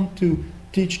want to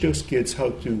teach those kids how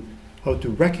to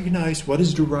recognize what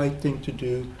is the right thing to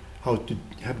do, how to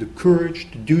have the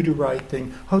courage to do the right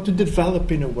thing, how to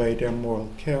develop in a way their moral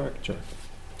character.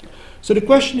 So the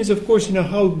question is, of course,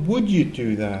 how would you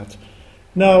do that?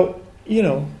 Now,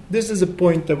 this is a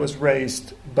point that was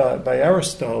raised by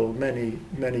Aristotle many,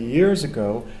 many years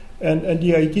ago, and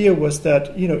the idea was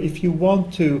that, if you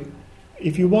want to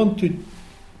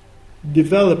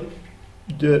develop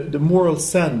the moral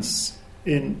sense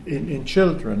in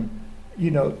children,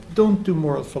 don't do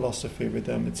moral philosophy with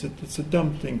them. It's a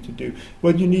dumb thing to do.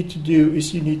 What you need to do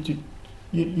is you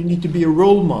need to be a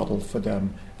role model for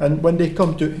them. And when they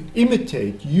come to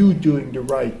imitate you doing the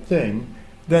right thing,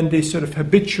 then they sort of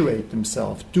habituate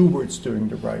themselves towards doing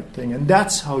the right thing. And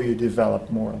that's how you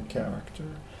develop moral character.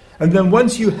 And then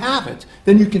once you have it,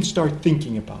 then you can start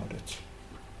thinking about it,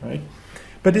 right?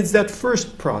 But it's that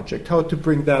first project, how to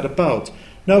bring that about.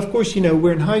 Now, of course,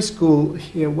 we're in high school.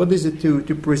 What is it to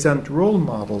present role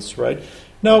models, right?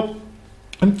 Now,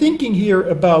 I'm thinking here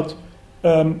about,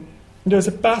 there's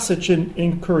a passage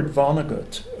in Kurt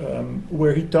Vonnegut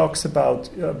where he talks about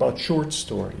short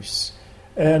stories.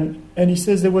 And he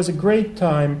says there was a great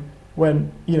time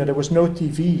when, there was no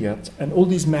TV yet, and all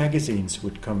these magazines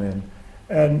would come in.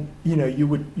 And you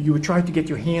would try to get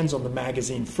your hands on the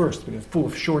magazine first, because it's full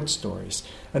of short stories.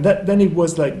 And then it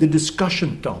was like the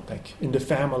discussion topic in the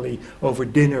family over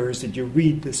dinners. Did you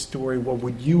read this story? What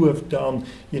would you have done?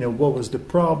 What was the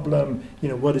problem?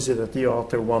 What is it that the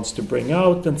author wants to bring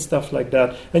out and stuff like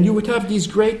that. And you would have these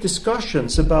great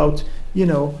discussions about,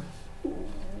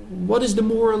 what is the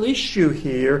moral issue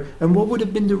here, and what would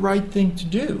have been the right thing to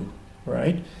do,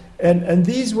 right? And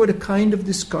these were the kind of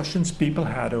discussions people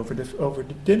had over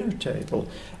the dinner table.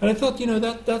 And I thought,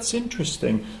 that's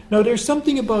interesting. Now, there's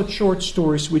something about short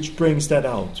stories which brings that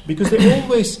out, because they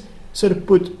always sort of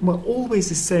always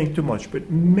is saying too much,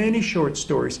 but many short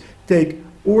stories take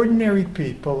ordinary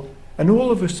people, and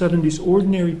all of a sudden these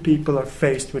ordinary people are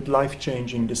faced with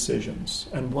life-changing decisions.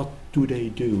 And what do they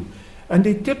do? And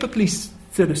they typically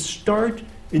sort of start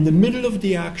in the middle of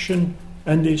the action,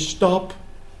 and they stop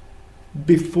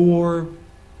before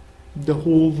the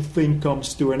whole thing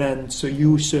comes to an end, so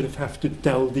you sort of have to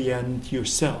tell the end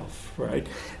yourself, right?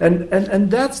 And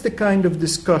that's the kind of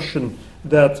discussion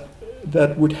that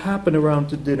would happen around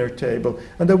the dinner table,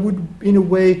 and that would, in a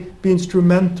way, be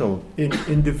instrumental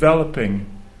in developing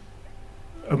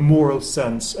a moral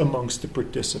sense amongst the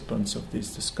participants of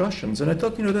these discussions. And I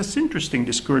thought, that's interesting,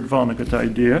 this Kurt Vonnegut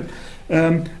idea.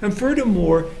 And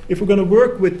furthermore, if we're going to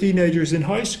work with teenagers in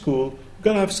high school,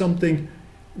 got to have something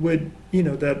with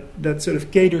that sort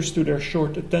of caters to their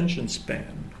short attention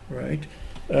span, right?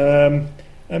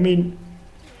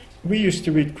 We used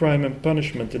to read Crime and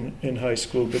Punishment in high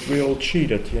school, but we all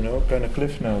cheated, kind of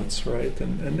Cliff Notes, right?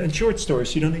 And short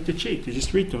stories, you don't need to cheat; you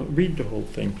just read the whole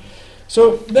thing.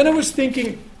 So then I was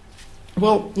thinking,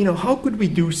 well, how could we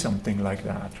do something like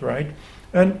that, right?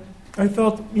 And I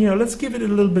thought, let's give it a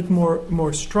little bit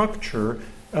more structure.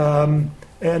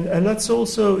 And let's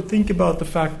also think about the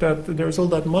fact that there's all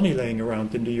that money laying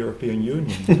around in the European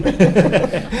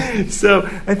Union. So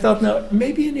I thought, now,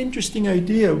 maybe an interesting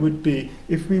idea would be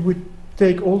if we would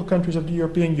take all the countries of the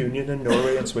European Union, and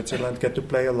Norway and Switzerland get to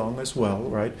play along as well,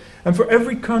 right? And for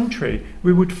every country,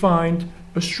 we would find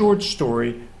a short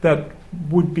story that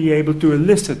would be able to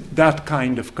elicit that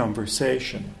kind of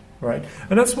conversation, right?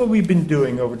 And that's what we've been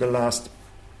doing over the last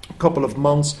couple of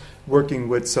months, working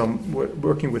with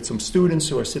some students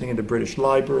who are sitting in the British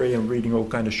Library and reading all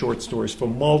kind of short stories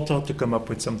from Malta to come up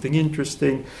with something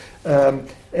interesting,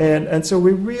 and so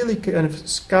we're really kind of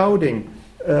scouting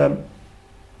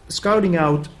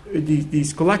out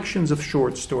these collections of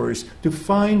short stories to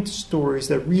find stories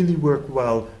that really work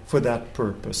well for that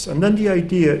purpose. And then the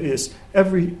idea is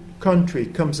every country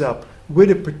comes up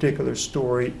with a particular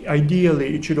story.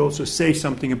 Ideally, it should also say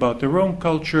something about their own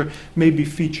culture, maybe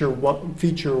feature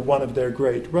one of their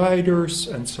great writers,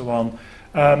 and so on.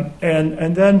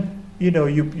 And then,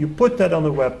 you put that on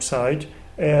the website,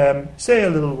 say a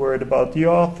little word about the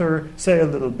author, say a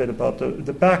little bit about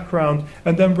the background,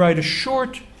 and then write a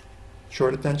short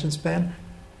attention span,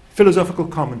 philosophical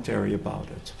commentary about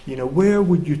it. Where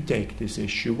would you take this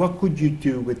issue? What could you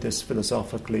do with this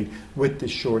philosophically, with this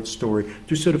short story,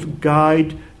 to sort of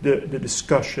guide the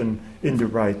discussion in the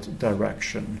right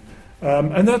direction?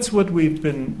 And that's what we've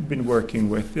been working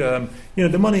with.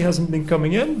 The money hasn't been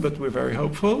coming in, but we're very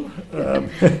hopeful.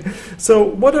 So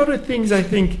what other things I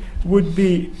think would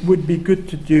be good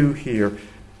to do here?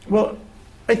 Well,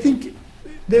 I think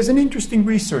there's an interesting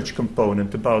research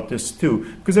component about this too,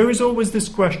 because there is always this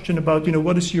question about,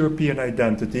 what is European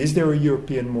identity? Is there a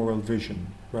European moral vision,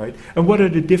 right? And what are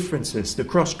the differences, the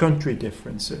cross-country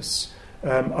differences?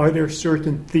 Are there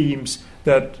certain themes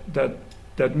that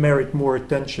merit more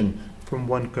attention from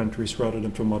one countries rather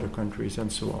than from other countries,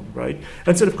 and so on, right?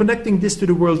 And sort of connecting this to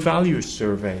the World Values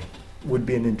Survey would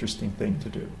be an interesting thing to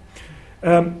do.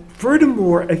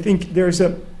 Furthermore, I think there's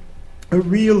a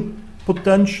real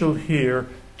potential here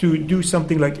to do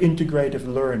something like integrative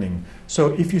learning.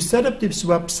 So if you set up this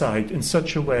website in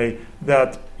such a way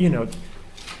that, you know,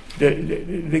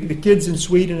 the kids in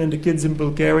Sweden and the kids in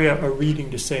Bulgaria are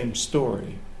reading the same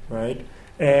story, right?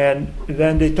 And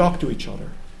then they talk to each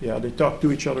other. Yeah, they talk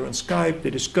to each other on Skype, they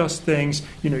discuss things,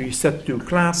 you know, you set 2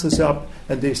 classes up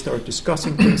and they start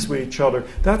discussing things with each other.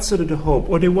 That's sort of the hope.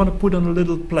 Or they want to put on a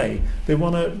little play. They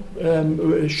want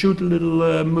to shoot a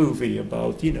little movie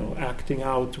about, you know, acting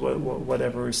out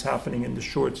whatever is happening in the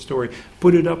short story.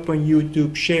 Put it up on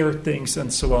YouTube, share things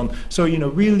and so on. So, you know,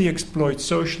 really exploit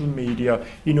social media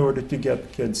in order to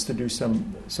get kids to do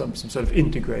some sort of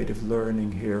integrative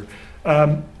learning here.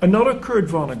 Another Kurt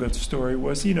Vonnegut story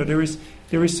was, you know, there is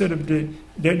sort of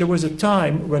there was a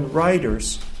time when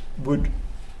writers would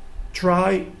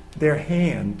try their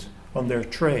hand on their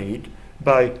trade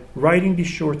by writing these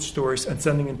short stories and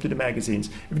sending them to the magazines.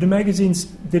 If the magazines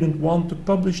didn't want to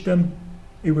publish them,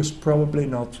 it was probably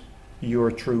not your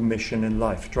true mission in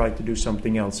life. Try to do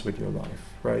something else with your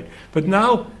life, right? But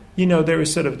now, you know, there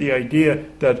is sort of the idea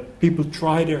that people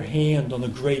try their hand on a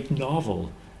great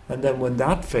novel. And then when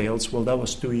that fails, well, that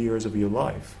was 2 years of your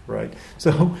life, right?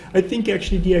 So I think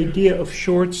actually the idea of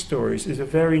short stories is a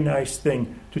very nice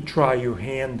thing to try your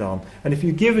hand on. And if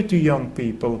you give it to young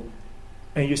people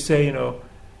and you say, you know,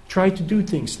 try to do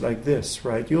things like this,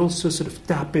 right? You also sort of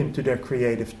tap into their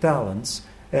creative talents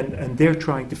and they're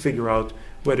trying to figure out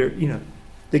whether, you know,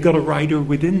 they got a writer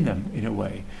within them in a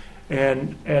way.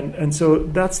 And so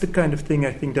that's the kind of thing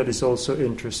I think that is also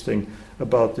interesting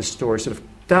about the story, sort of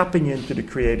tapping into the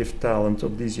creative talent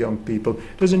of these young people.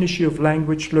 There's an issue of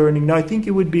language learning. Now, I think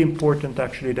it would be important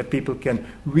actually that people can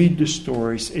read the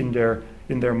stories in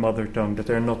their mother tongue, that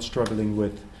they're not struggling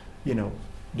with, you know,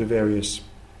 the various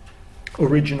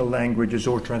original languages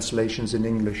or translations in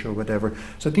English or whatever.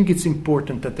 So I think it's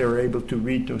important that they're able to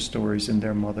read those stories in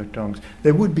their mother tongues.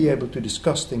 They would be able to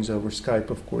discuss things over Skype,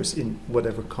 of course, in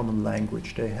whatever common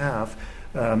language they have.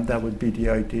 That would be the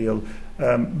ideal.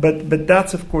 But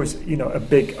that's, of course, you know, a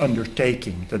big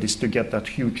undertaking. That is to get that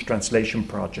huge translation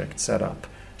project set up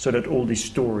so that all these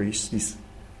stories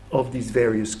of these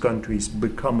various countries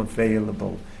become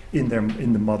available in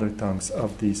the mother tongues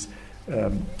of these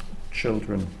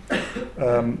children.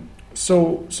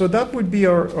 So that would be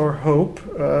our hope.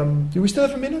 Do we still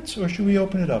have a minute, or should we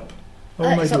open it up?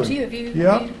 It's up to you. Have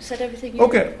you said everything?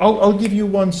 Okay, I'll give you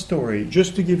one story,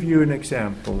 just to give you an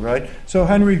example, right? So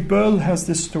Henry Böll has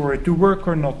this story, To Work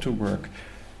or Not to Work.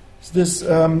 It's this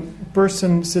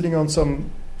person sitting on some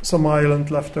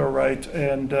island, left or right,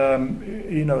 and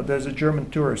you know, there's a German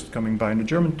tourist coming by, and the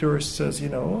German tourist says, you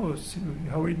know, oh,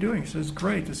 how are you doing? He says,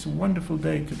 great, it's a wonderful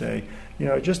day today. You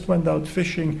know, I just went out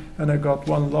fishing and I got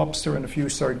 1 lobster and a few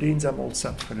sardines. I'm all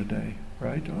set for the day.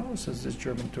 Right? Oh, says this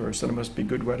German tourist, and it must be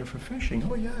good weather for fishing.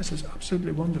 Oh, yeah, says,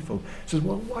 absolutely wonderful. He says,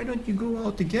 well, why don't you go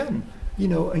out again, you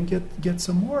know, and get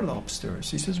some more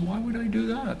lobsters? He says, why would I do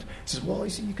that? He says, well,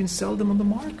 you can sell them on the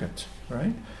market,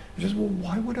 right? He says, well,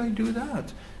 why would I do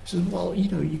that? He says, well, you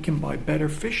know, you can buy better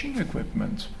fishing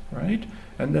equipment, right?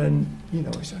 And then, you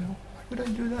know, he said, oh, why would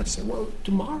I do that? He said, well,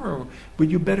 tomorrow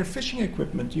with your better fishing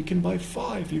equipment, you can buy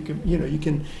 5. You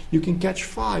can catch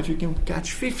 5. You can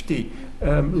catch 50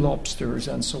 lobsters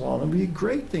and so on. It'd be a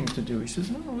great thing to do. He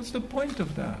says, no, what's the point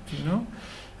of that? You know.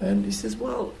 And he says,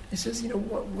 you know,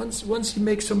 once you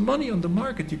make some money on the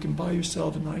market, you can buy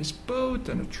yourself a nice boat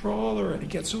and a trawler, and he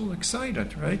gets all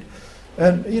excited, right?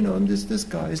 And, you know, and this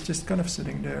guy is just kind of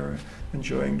sitting there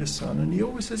enjoying the sun. And he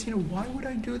always says, you know, why would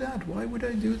I do that? Why would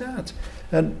I do that?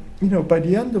 And, you know, by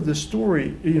the end of the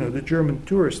story, you know, the German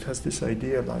tourist has this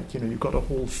idea like, you know, you've got a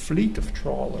whole fleet of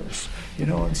trawlers, you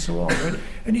know, and so on, right?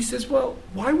 And he says, well,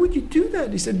 why would you do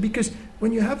that? He said, because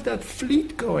when you have that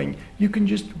fleet going, you can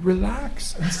just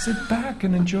relax and sit back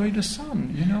and enjoy the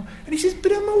sun, you know? And he says,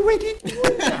 but I'm already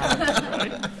doing that,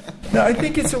 right? Now, I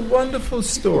think it's a wonderful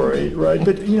story, right?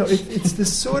 But, you know, it's the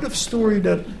sort of story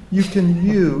that you can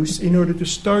use in order to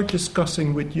start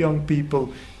discussing with young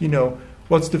people, you know,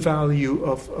 what's the value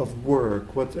of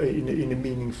work? What in a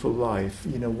meaningful life?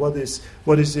 You know, what is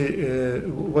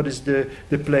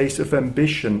the place of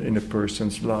ambition in a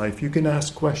person's life? You can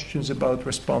ask questions about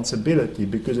responsibility,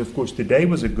 because of course today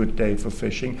was a good day for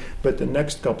fishing, but the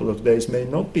next couple of days may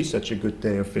not be such a good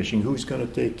day of fishing. Who's going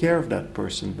to take care of that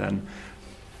person then?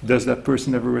 does that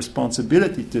person have a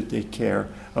responsibility to take care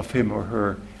of him or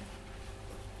her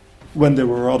when there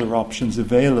were other options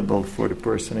available for the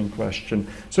person in question?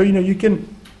 So, you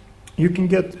can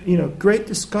get, great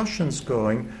discussions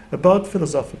going about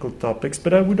philosophical topics,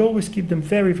 but I would always keep them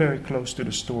very, very close to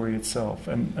the story itself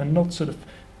and not sort of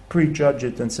prejudge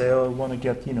it and say, I want to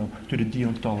get, to the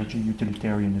deontology,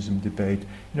 utilitarianism debate.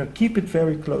 Keep it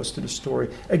very close to the story.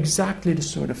 Exactly the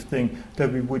sort of thing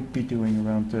that we would be doing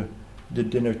around the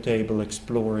dinner table,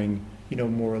 exploring,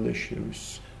 moral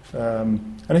issues.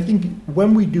 And I think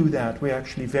when we do that, we're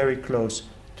actually very close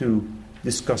to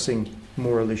discussing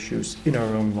moral issues in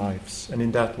our own lives. And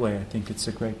in that way, I think it's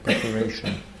a great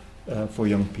preparation for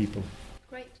young people.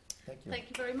 Great. Thank you. Thank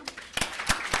you very much.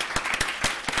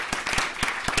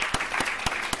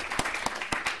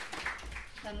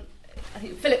 I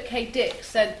think Philip K. Dick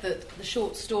said that the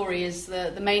short story is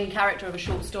the main character of a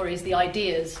short story is the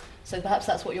ideas. So perhaps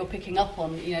that's what you're picking up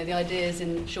on. The ideas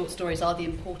in short stories are the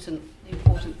important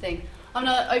thing. I'm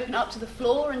going to open up to the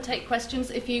floor and take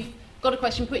questions. If you've got a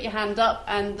question, put your hand up,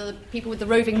 and the people with the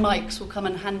roving mics will come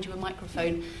and hand you a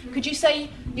microphone. Could you say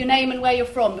your name and where you're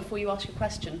from before you ask your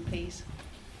question, please?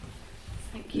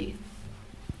 Thank you.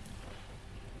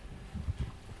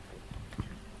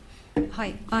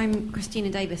 Hi, I'm Christina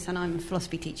Davis and I'm a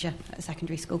philosophy teacher at a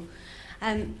secondary school.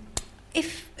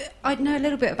 If I'd know a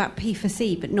little bit about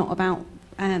P4C, but not about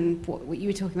what you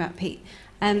were talking about, Pete.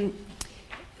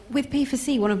 With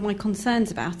P4C, one of my concerns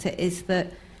about it is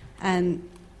that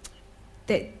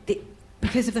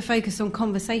because of the focus on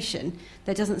conversation,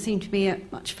 there doesn't seem to be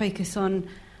much focus on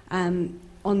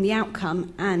the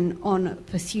outcome and on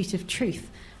pursuit of truth.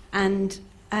 And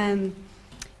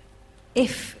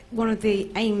if one of the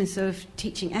aims of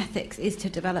teaching ethics is to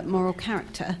develop moral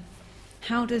character,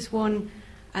 how does one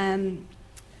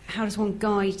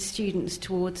guide students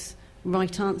towards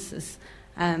right answers?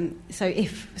 So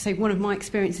one of my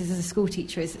experiences as a school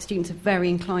teacher is that students are very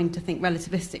inclined to think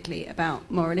relativistically about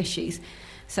moral issues.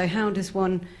 So how does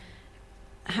one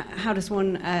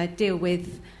deal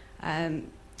with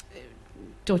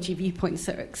dodgy viewpoints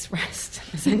that are expressed,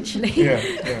 essentially?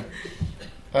 Yeah.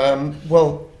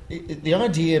 Well, the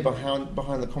idea behind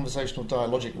the conversational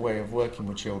dialogic way of working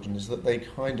with children is that they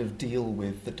kind of deal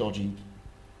with the dodgy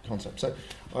concept. So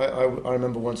I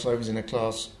remember once I was in a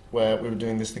class where we were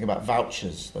doing this thing about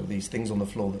vouchers. There were these things on the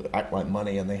floor that act like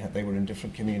money, and they were in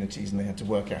different communities, and they had to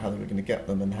work out how they were going to get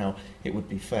them and how it would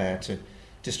be fair to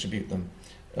distribute them,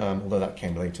 although that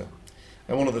came later.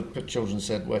 And one of the children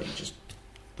said, well,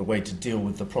 the way to deal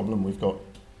with the problem, we've got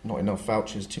not enough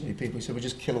vouchers, too many people. He said, we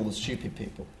just kill all the stupid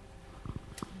people.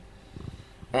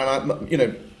 And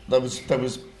there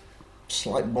was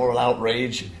slight moral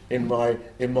outrage in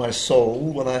my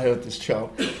soul when I heard this child,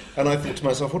 and I thought to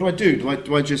myself, what do I do?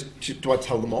 Do I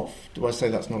tell them off? Do I say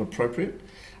that's not appropriate?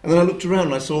 And then I looked around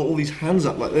and I saw all these hands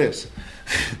up like this,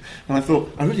 and I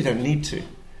thought, I really don't need to.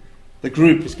 The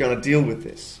group is going to deal with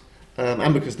this,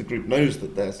 and because the group knows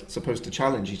that they're supposed to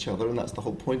challenge each other, and that's the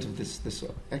whole point of this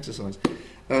exercise.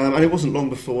 And it wasn't long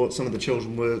before some of the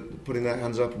children were putting their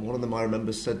hands up, and one of them I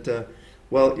remember said,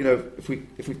 well, if we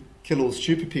kill all the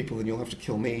stupid people, then you'll have to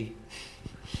kill me.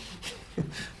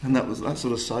 And that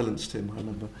sort of silenced him, I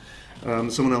remember.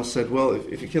 Someone else said, well,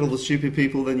 if you kill all the stupid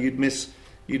people, then you'd miss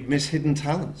hidden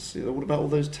talents. What about all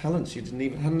those talents you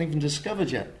hadn't even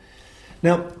discovered yet?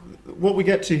 Now, what we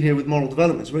get to here with moral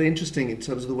development is really interesting in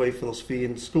terms of the way philosophy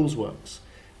in schools works,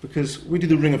 because we do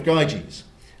the ring of Gyges.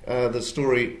 The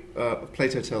story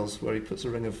Plato tells, where he puts a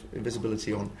ring of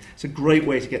invisibility on. It's a great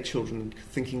way to get children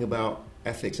thinking about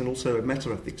ethics, and also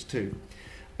meta-ethics too.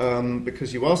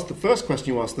 Because the first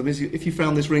question you ask them is, if you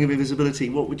found this ring of invisibility,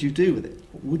 what would you do with it?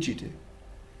 What would you do?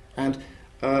 And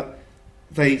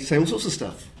they say all sorts of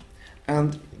stuff.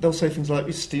 And they'll say things like,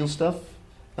 you steal stuff,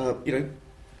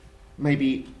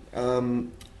 maybe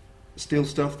steal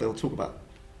stuff. They'll talk about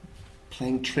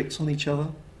playing tricks on each other,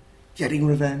 getting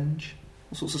revenge,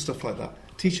 all sorts of stuff like that.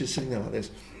 Teachers sitting there like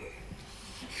this.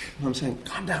 And I'm saying,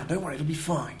 calm down, don't worry, it'll be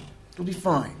fine. It'll be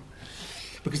fine.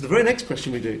 Because the very next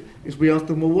question we do is we ask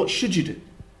them, well, what should you do?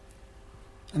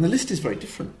 And the list is very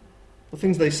different. The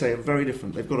things they say are very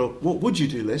different. They've got a what would you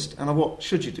do list and a what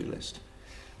should you do list.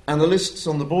 And the lists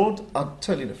on the board are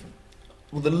totally different.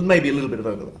 Well, there may be a little bit of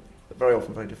overlap, but very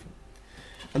often very different.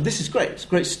 And this is great. It's a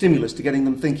great stimulus to getting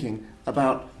them thinking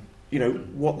about,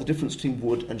 what the difference between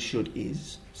would and should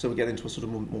is. So we get into a sort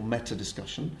of more meta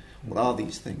discussion. What are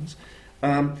these things?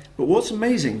 But what's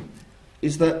amazing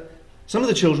is that some of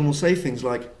the children will say things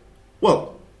like,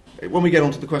 well, when we get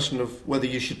onto the question of whether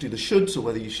you should do the shoulds or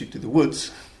whether you should do the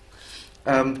woulds,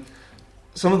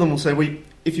 some of them will say, well,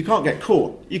 if you can't get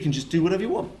caught, you can just do whatever you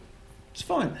want. It's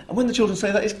fine. And when the children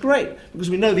say that, it's great, because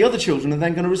we know the other children are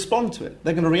then going to respond to it.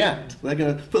 They're going to react. They're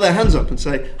going to put their hands up and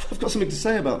say, I've got something to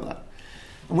say about that.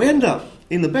 And we end up,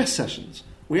 in the best sessions,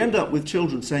 we end up with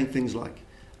children saying things like,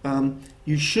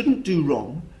 you shouldn't do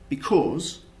wrong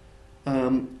because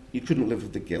you couldn't live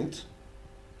with the guilt.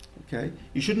 Okay?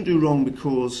 You shouldn't do wrong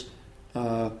because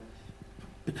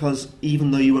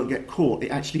even though you won't get caught, it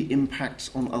actually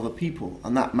impacts on other people,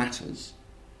 and that matters.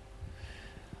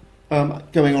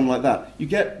 Going on like that. You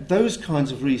get those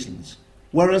kinds of reasons.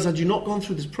 Whereas had you not gone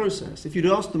through this process, if you'd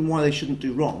asked them why they shouldn't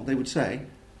do wrong, they would say,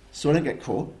 so I don't get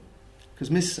caught, because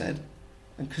Miss said,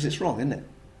 and because it's wrong, isn't it?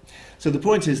 So the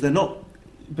point is, they're not,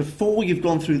 before you've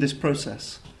gone through this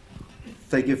process,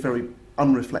 they give very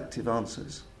unreflective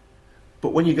answers.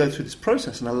 But when you go through this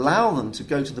process and allow them to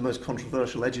go to the most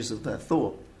controversial edges of their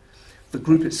thought, the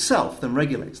group itself then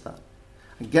regulates that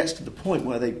and gets to the point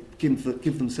where they give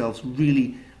themselves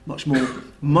really much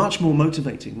more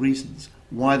motivating reasons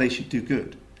why they should do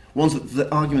good. Ones that the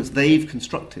arguments they've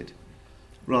constructed,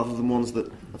 rather than ones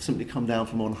that have simply come down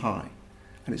from on high.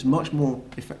 And it's much more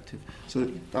effective. So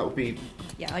that would be...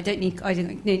 Yeah, I don't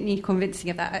need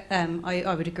convincing of that.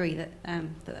 I would agree that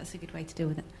that's a good way to deal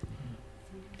with it.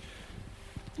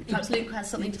 Perhaps Luke has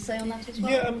something to say on that as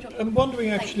well. Yeah, I'm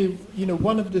wondering actually,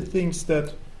 one of the things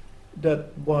that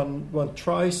one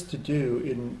tries to do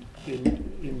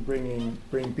in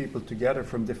bringing people together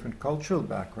from different cultural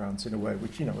backgrounds in a way,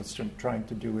 which it's trying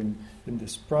to do in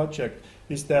this project,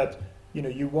 is that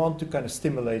you want to kind of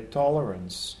stimulate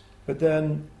tolerance, but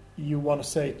then you want to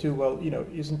say too, well,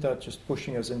 isn't that just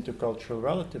pushing us into cultural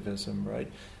relativism,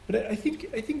 right? But I think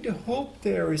the hope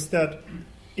there is that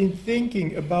in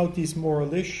thinking about these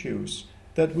moral issues,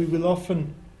 that we will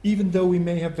often, even though we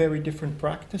may have very different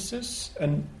practices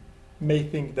and may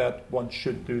think that one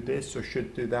should do this or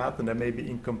should do that, and there may be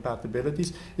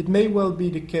incompatibilities, it may well be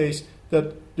the case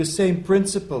that the same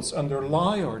principles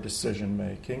underlie our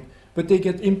decision-making, but they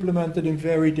get implemented in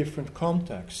very different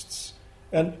contexts.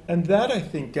 And that, I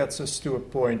think, gets us to a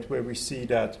point where we see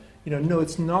that, no,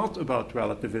 it's not about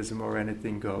relativism or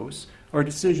anything goes. Our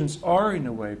decisions are, in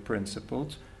a way,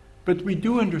 principled, but we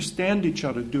do understand each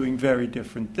other doing very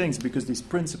different things because these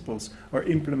principles are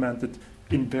implemented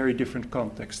in very different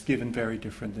contexts, given very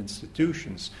different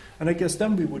institutions. And I guess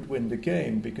then we would win the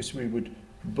game because we would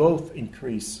both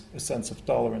increase a sense of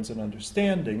tolerance and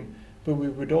understanding, but we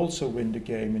would also win the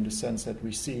game in the sense that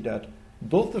we see that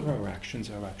both of our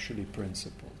actions are actually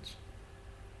principled,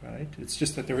 right? It's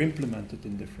just that they're implemented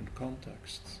in different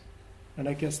contexts. And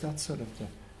I guess that's sort of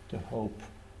the hope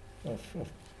of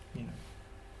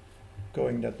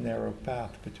going that narrow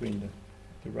path between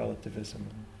the relativism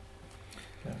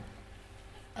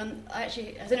and...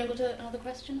 Actually, has anyone got another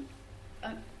question?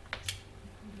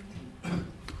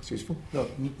 It's useful. No,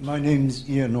 my name's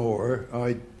Ian Orr.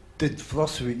 I did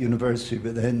philosophy at university,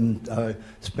 but then I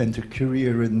spent a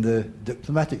career in the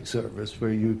diplomatic service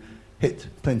where you hit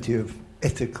plenty of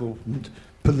ethical and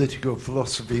political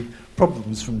philosophy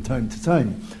problems from time to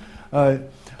time.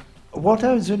 What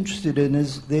I was interested in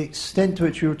is the extent to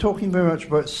which you were talking very much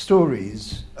about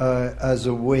stories as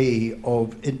a way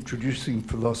of introducing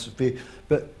philosophy,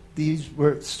 but these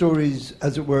were stories,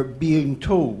 as it were, being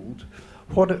told.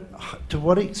 To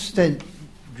what extent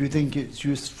do you think it's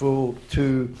useful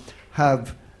to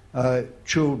have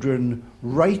children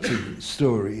writing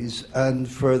stories and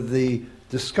for the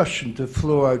discussion to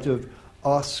flow out of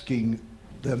asking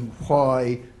them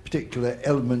why particular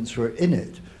elements were in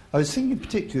it? I was thinking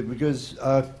particularly because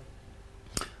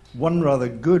one rather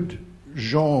good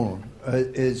genre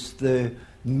is the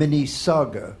mini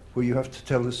saga, where you have to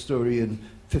tell a story in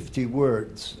 50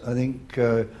 words. I think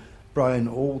Brian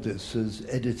Aldiss has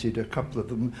edited a couple of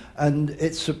them, and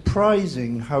it's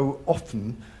surprising how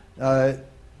often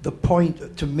the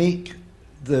point to make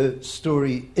the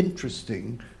story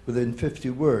interesting within 50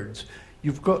 words,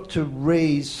 you've got to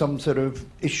raise some sort of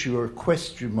issue or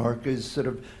question mark is sort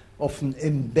of often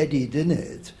embedded in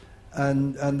it,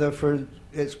 and therefore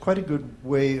it's quite a good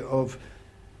way of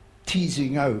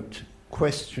teasing out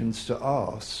questions to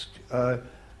ask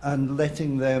and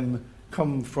letting them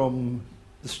come from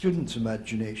the student's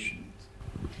imagination.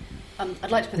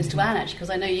 I'd like to put this to Anne, actually, because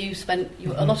I know you spent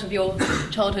a lot of your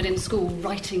childhood in school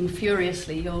writing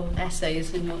furiously your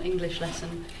essays in your English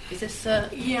lesson. Is this...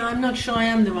 Yeah, I'm not sure I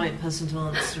am the right person to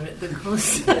answer it,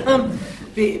 because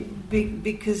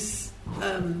because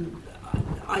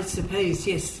I suppose,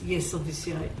 yes,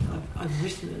 obviously I've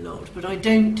written a lot, but I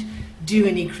don't do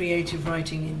any creative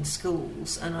writing in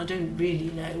schools, and I don't really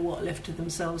know what left to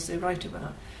themselves they write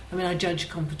about. I mean, I judge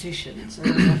competitions,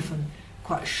 and I'm often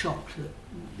quite shocked that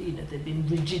they've been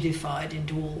rigidified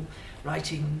into all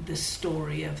writing the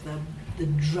story of the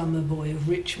drummer boy of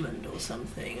Richmond or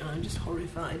something, and I'm just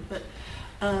horrified. But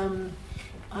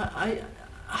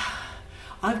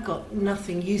I've got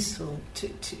nothing useful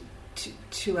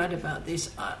to add about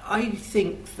this. I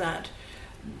think that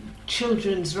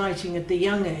children's writing at the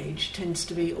young age tends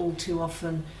to be all too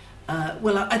often.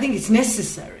 I think it's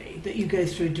necessary that you go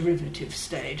through a derivative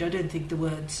stage. I don't think the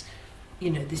words,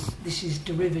 this is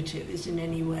derivative, is in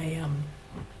any way.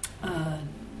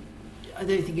 I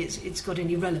don't think it's got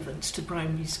any relevance to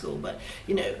primary school. But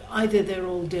either they're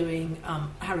all doing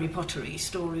Harry Potter-y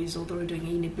stories, or they're doing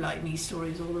Enid Blyton-y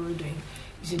stories, or they're doing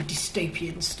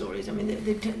dystopian stories. I mean,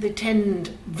 they tend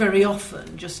very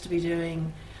often just to be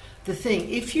doing the thing.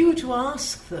 If you were to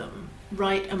ask them,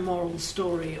 write a moral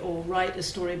story or write a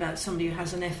story about somebody who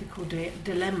has an ethical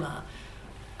dilemma,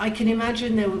 I can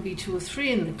imagine there would be 2 or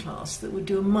 3 in the class that would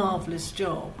do a marvellous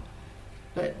job.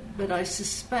 But I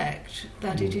suspect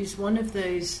that it is one of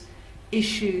those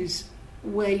issues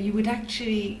where you would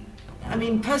actually... I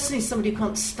mean, personally, somebody who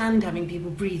can't stand having people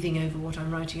breathing over what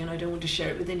I'm writing, and I don't want to share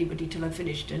it with anybody till I've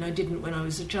finished, and I didn't when I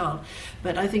was a child.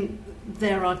 But I think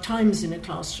there are times in a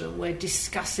classroom where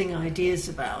discussing ideas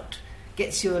about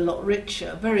gets you a lot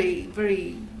richer, very,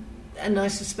 very... And I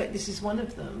suspect this is one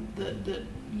of them, that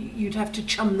you'd have to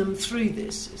chum them through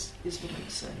this, is what I'm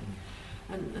saying.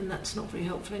 And that's not very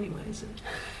helpful anyway, is it?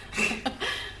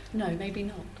 No, maybe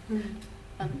not.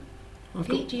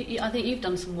 Pete, I think you've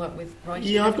done some work with writing.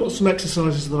 Yeah, I've got some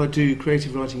exercises that I do,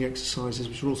 creative writing exercises,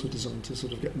 which are also designed to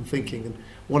sort of get them thinking. And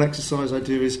one exercise I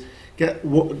do is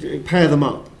pair them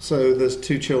up. So there's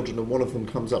 2 children, and one of them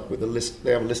comes up with a list.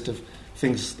 They have a list of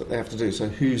things that they have to do. So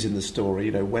who's in the story?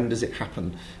 When does it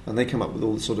happen? And they come up with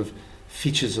all the sort of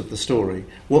features of the story.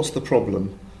 What's the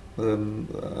problem?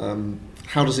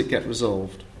 How does it get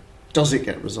resolved? Does it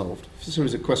get resolved? It's a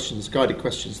series of questions, guided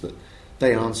questions that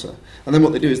they answer. And then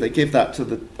what they do is they give that to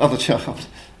the other child,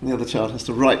 and the other child has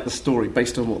to write the story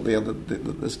based on what the other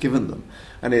that's given them.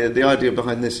 And the idea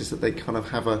behind this is that they kind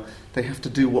of they have to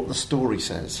do what the story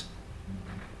says.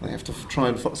 They have to try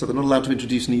and... So they're not allowed to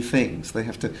introduce new things. They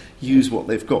have to use what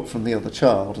they've got from the other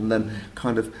child and then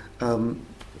kind of...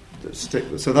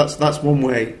 So that's one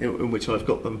way in which I've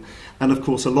got them. And of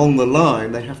course, along the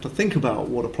line, they have to think about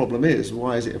what a problem is.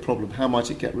 Why is it a problem? How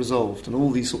might it get resolved? And all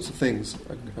these sorts of things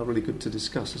are really good to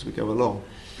discuss as we go along.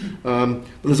 But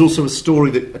there's also a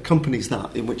story that accompanies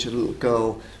that, in which a little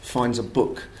girl finds a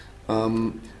book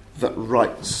that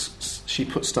writes... She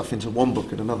puts stuff into one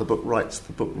book and another book writes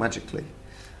the book magically.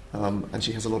 And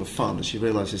she has a lot of fun, and she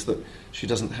realises that she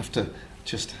doesn't have to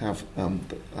just have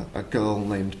a girl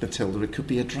named Matilda. It could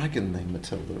be a dragon named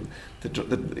Matilda.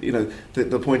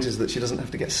 The point is that she doesn't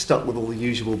have to get stuck with all the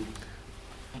usual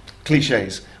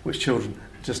cliches, which children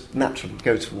just naturally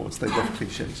go towards. They love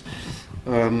cliches.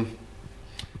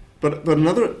 But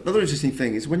another interesting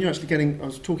thing is when you're actually getting... I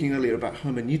was talking earlier about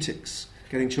hermeneutics,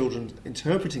 getting children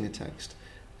interpreting a text.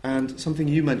 And something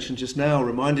you mentioned just now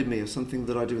reminded me of something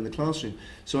that I do in the classroom.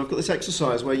 So I've got this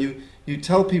exercise where you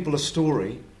tell people a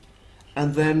story,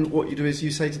 and then what you do is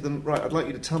you say to them, right, I'd like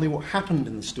you to tell me what happened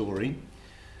in the story,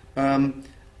 but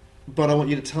I want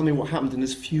you to tell me what happened in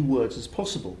as few words as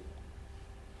possible.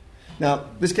 Now,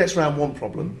 this gets around one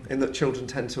problem, in that children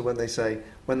tend to, when they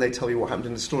tell you what happened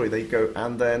in the story, they go,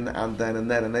 and then,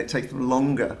 and it takes them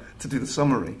longer to do the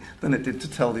summary than it did to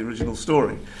tell the original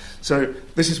story. So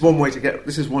this is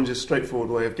one just straightforward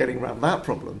way of getting around that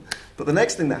problem. But the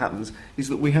next thing that happens is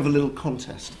that we have a little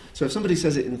contest. So if somebody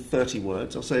says it in 30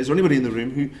 words, I'll say, is there anybody in the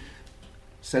room who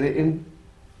said it in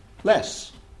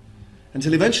less?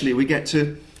 Until eventually we get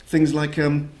to things like,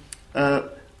 I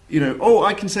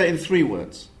can say it in 3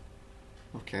 words.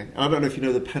 Okay, I don't know if you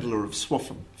know the Peddler of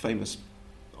Swaffham, famous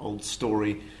old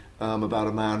story about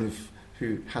a man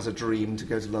who has a dream to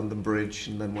go to London Bridge,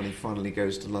 and then when he finally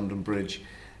goes to London Bridge,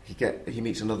 he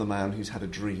meets another man who's had a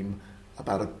dream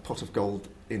about a pot of gold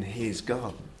in his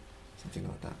garden, something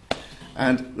like that.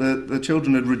 And the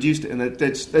children had reduced it, and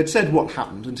they'd said what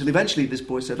happened, until eventually this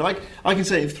boy said, I can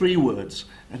say it in 3 words,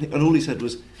 and all he said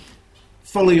was,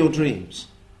 follow your dreams.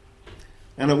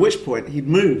 And at which point he'd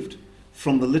moved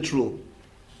from the literal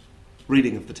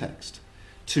reading of the text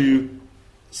to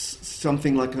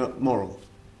something like a moral.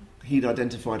 He'd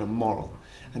identified a moral,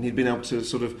 and he'd been able to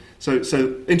sort of...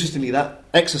 So interestingly, that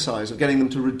exercise of getting them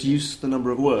to reduce the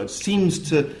number of words seems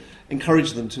to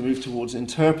encourage them to move towards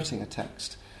interpreting a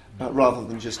text rather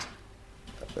than just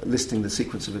listing the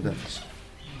sequence of events.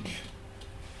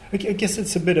 I guess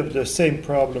it's a bit of the same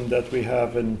problem that we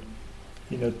have in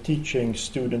teaching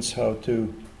students how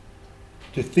to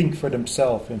to think for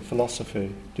themselves in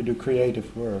philosophy, to do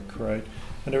creative work, right?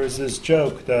 And there was this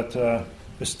joke that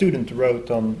a student wrote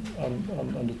on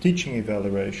the teaching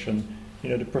evaluation.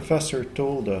 The professor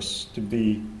told us to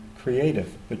be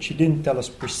creative, but she didn't tell us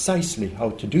precisely how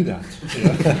to do that.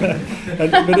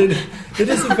 But it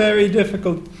is a very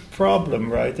difficult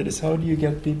problem, right? It is, how do you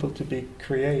get people to be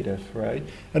creative, right?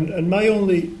 And my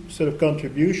only sort of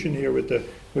contribution here with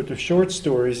the short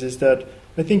stories is that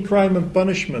I think Crime and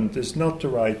Punishment is not the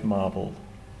right model,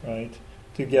 right,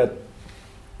 to get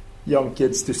young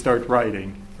kids to start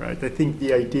writing, right? I think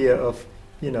the idea of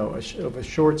of a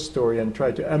short story and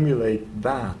try to emulate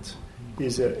that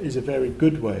is a very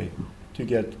good way to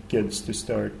get kids to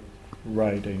start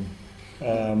writing.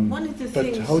 One of the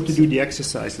things, how to do the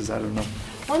exercises, I don't know.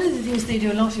 One of the things they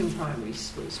do a lot in primary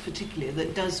schools, particularly,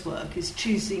 that does work, is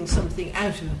choosing something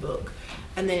out of a book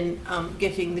and then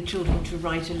getting the children to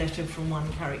write a letter from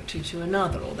one character to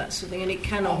another, or that sort of thing. And it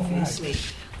can obviously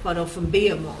quite often be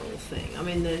a moral thing. I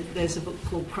mean, there's a book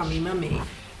called Crummy Mummy,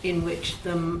 in which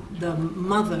the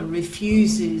mother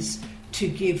refuses to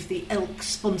give the Elk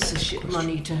sponsorship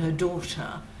money to her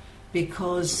daughter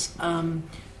because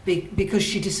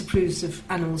she disapproves of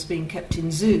animals being kept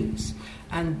in zoos.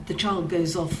 And the child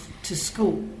goes off to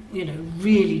school,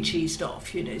 really cheesed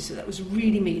off, so that was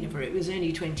really mean of her. It was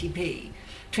only 20p.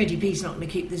 20p's not going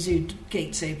to keep the zoo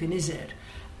gates open, is it?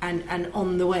 And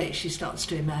on the way, she starts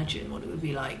to imagine what it would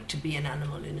be like to be an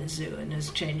animal in a zoo, and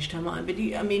has changed her mind. But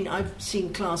I've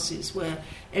seen classes where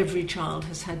every child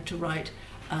has had to write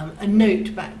a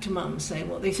note back to mum saying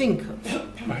what they think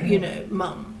of,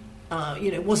 mum.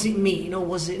 Was it mean or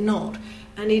was it not?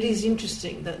 And it is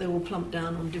interesting that they will plump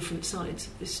down on different sides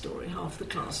of this story. Half the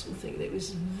class will think that it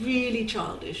was really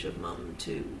childish of mum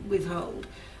to withhold,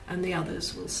 and the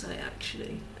others will say,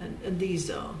 actually, and these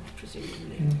are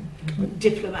presumably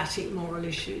diplomatic moral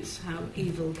issues. How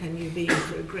evil can you be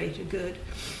for a greater good?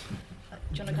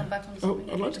 Do you want to come back on something?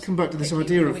 I'd like to come back to this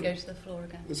idea of, we go to the floor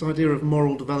again. This idea of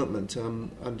moral development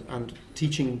and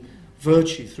teaching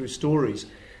virtue through stories.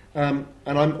 And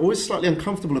I'm always slightly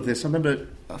uncomfortable of this. I remember,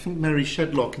 I think Mary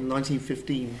Shedlock in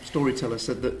 1915, storyteller,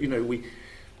 said that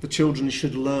the children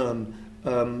should learn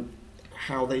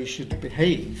how they should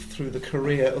behave through the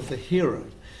career of the hero.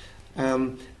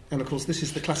 And of course, this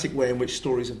is the classic way in which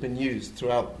stories have been used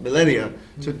throughout millennia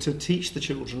to teach the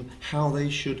children how they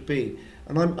should be.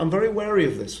 And I'm very wary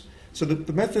of this. So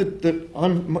the method that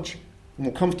I'm much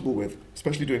more comfortable with,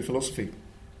 especially doing philosophy,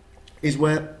 is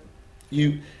where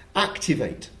you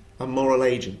activate a moral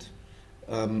agent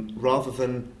rather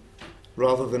than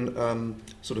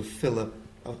sort of fill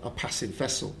a passive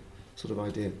vessel sort of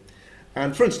idea.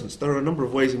 And for instance, there are a number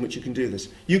of ways in which you can do this.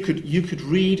 You could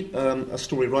read a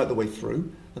story right the way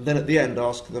through, and then at the end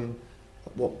ask them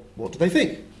what do they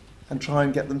think, and try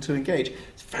and get them to engage.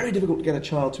 It's very difficult to get a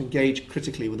child to engage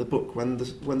critically with a book when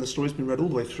the story's been read all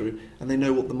the way through and they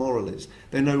know what the moral is.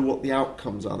 They know what the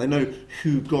outcomes are. They know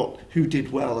who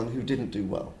did well and who didn't do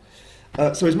well.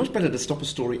 So it's much better to stop a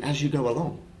story as you go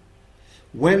along.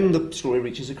 When the story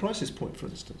reaches a crisis point, for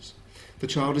instance, the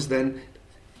child is then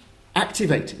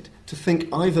activated to think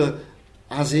either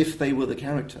as if they were the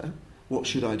character, what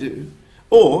should I do?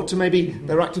 Or to maybe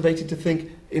they're activated to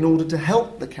think in order to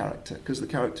help the character, because the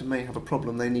character may have a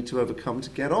problem they need to overcome to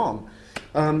get on.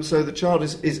 So the child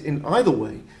is in either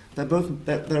way,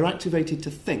 they're activated to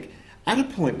think at a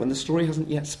point when the story hasn't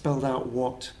yet spelled out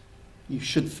what you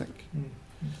should think.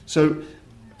 So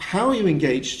how you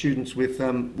engage students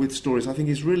with stories, I think,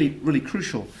 is really, really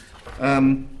crucial.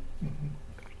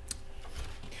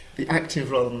 The active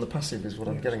rather than the passive is what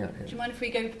I'm getting at here. Do you mind if we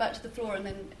go back to the floor and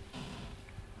then...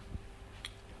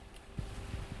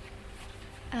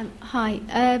 Hi,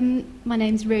 my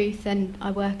name's Ruth and I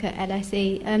work at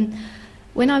LSE.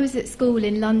 When I was at school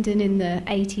in London in the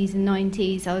 80s and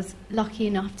 90s, I was lucky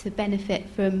enough to benefit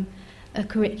from a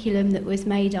curriculum that was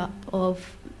made up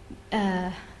of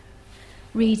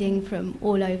reading from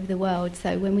all over the world.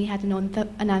 So when we had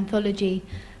an anthology,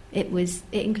 it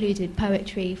included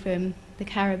poetry from the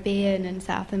Caribbean and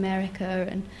South America,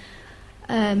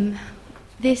 and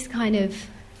this kind of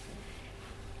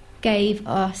gave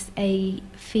us a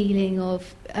feeling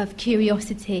of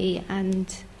curiosity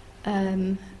and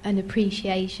an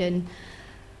appreciation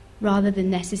rather than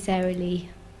necessarily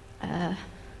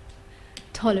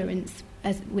tolerance,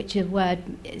 which a word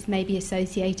is maybe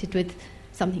associated with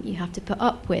something you have to put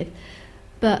up with.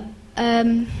 But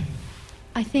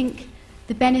I think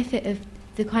the benefit of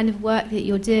the kind of work that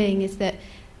you're doing is that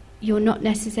you're not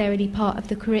necessarily part of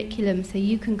the curriculum, so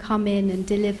you can come in and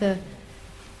deliver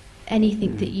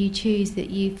anything that you choose that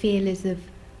you feel is of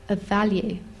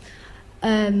value.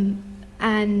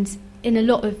 And in a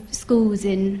lot of schools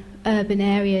in urban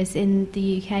areas in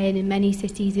the UK and in many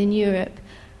cities in Europe,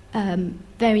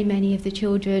 very many of the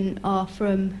children are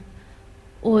from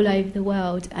all over the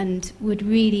world and would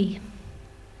really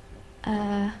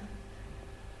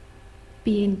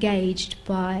be engaged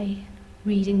by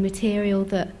reading material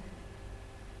that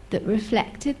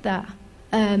reflected that.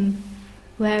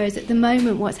 Whereas at the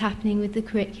moment what's happening with the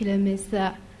curriculum is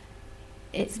that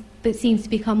it seems to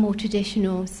become more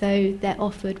traditional, so they're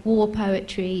offered war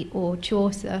poetry or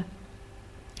Chaucer,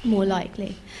 more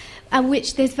likely. And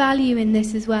which there's value in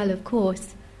this as well, of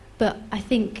course, but I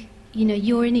think,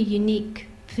 you're in a unique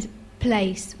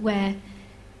place where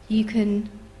you can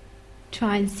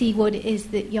try and see what it is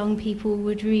that young people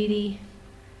would really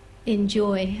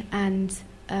enjoy, and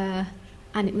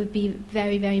it would be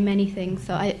very, very many things.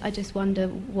 So I just wonder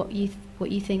what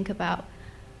you think about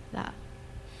that.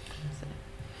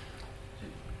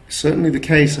 Certainly the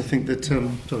case, I think that...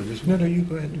 No, you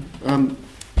go ahead.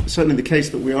 Certainly the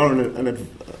case that we are in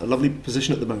a lovely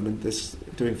position at the moment,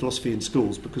 doing philosophy in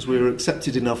schools, because we're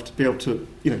accepted enough to be able to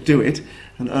do it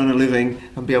and earn a living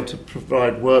and be able to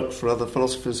provide work for other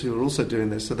philosophers who are also doing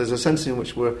this. So there's a sense in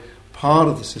which we're part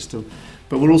of the system,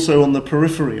 but we're also on the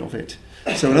periphery of it.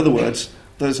 So in other words,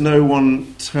 there's no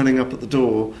one turning up at the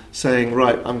door saying,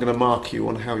 right, I'm going to mark you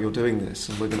on how you're doing this,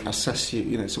 and we're going to assess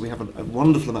you. So we have a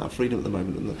wonderful amount of freedom at the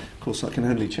moment, and of course that can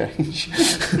only change.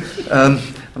 And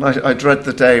I dread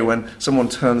the day when someone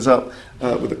turns up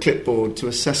with a clipboard to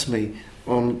assess me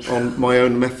on my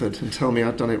own method and tell me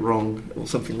I've done it wrong or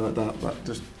something like that. That'd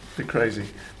just be crazy.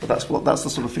 But that's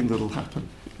the sort of thing that'll happen.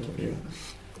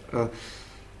 Yeah.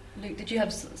 Luke, did you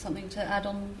have something to add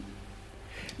on?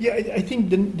 Yeah, I think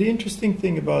the interesting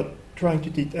thing about trying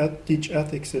to teach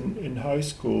ethics in high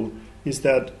school is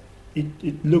that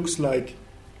it looks like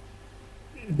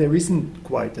there isn't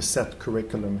quite a set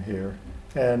curriculum here.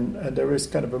 And there is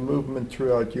kind of a movement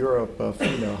throughout Europe of,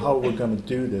 how we're going to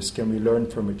do this. Can we learn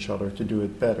from each other to do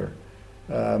it better?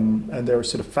 And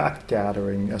there's sort of fact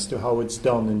gathering as to how it's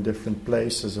done in different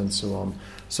places and so on.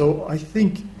 So I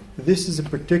think this is a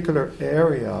particular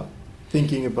area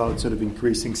thinking about sort of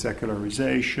increasing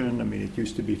secularization. I mean, it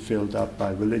used to be filled up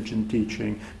by religion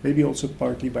teaching, maybe also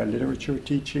partly by literature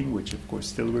teaching, which of course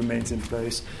still remains in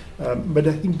place. But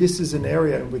I think this is an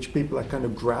area in which people are kind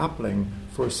of grappling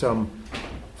for some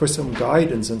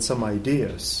guidance and some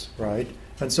ideas, right?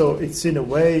 And so it's in a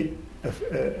way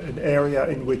an area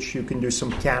in which you can do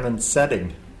some canon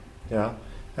setting, yeah.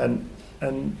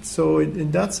 And so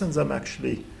in that sense, I'm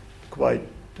actually quite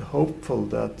hopeful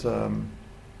that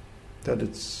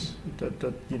that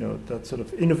sort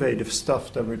of innovative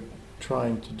stuff that we're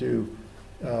trying to do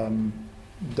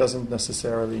doesn't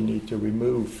necessarily need to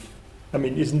remove. I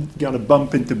mean, isn't going to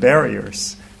bump into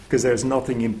barriers because there's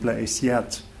nothing in place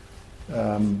yet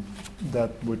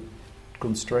that would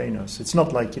constrain us. It's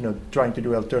not like trying to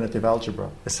do alternative algebra.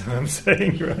 That's what I'm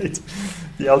saying, right?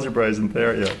 The algebra isn't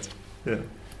there yet. Yeah.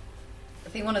 I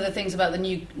think one of the things about the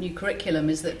new curriculum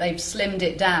is that they've slimmed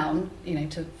it down,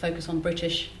 to focus on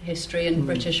British history and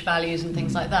British values and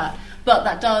things like that. But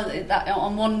that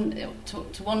on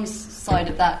one side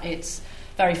of that, it's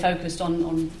very focused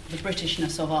on the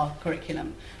Britishness of our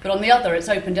curriculum. But on the other, it's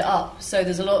opened it up. So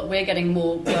there's a lot. We're getting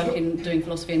more work in doing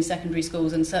philosophy in secondary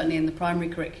schools, and certainly in the primary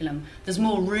curriculum. There's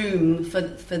more room for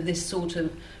these sort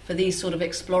of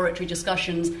exploratory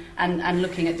discussions and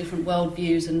looking at different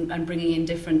worldviews and bringing in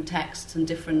different texts and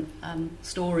different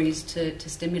stories to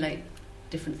stimulate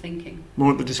different thinking.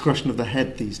 More at the discretion of the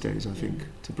head these days, I think,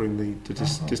 to bring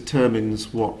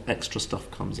determines what extra stuff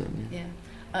comes in. Yeah.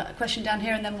 A question down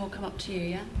here, and then we'll come up to you.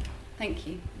 Yeah. Thank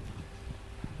you.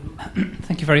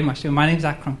 Thank you very much. My name is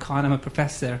Akram Khan. I'm a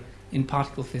professor in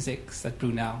particle physics at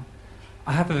Brunel.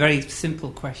 I have a very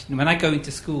simple question. When I go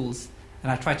into schools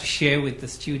and I try to share with the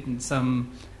students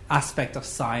some aspect of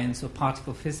science or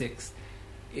particle physics,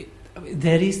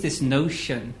 there is this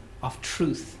notion of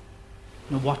truth.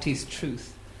 What is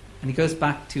truth? And it goes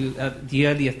back to the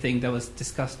earlier thing that was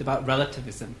discussed about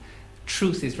relativism.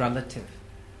 Truth is relative.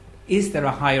 Is there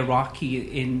a hierarchy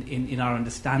in our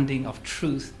understanding of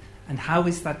truth, and how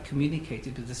is that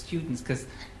communicated to the students? Because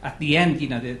at the end,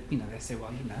 they say,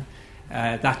 well,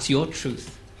 that's your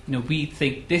truth. We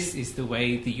think this is the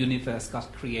way the universe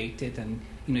got created, and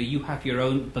you have your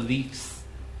own beliefs,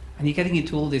 and you're getting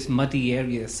into all these muddy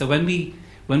areas. So when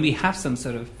we have some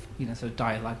sort of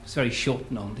dialogue, it's very short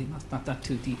and only, not that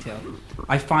too detailed.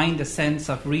 I find a sense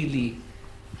of really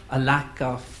a lack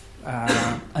of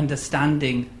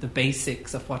understanding the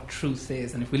basics of what truth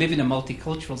is. And if we live in a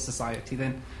multicultural society,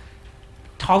 then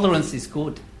tolerance is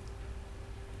good,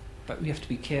 but we have to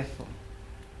be careful.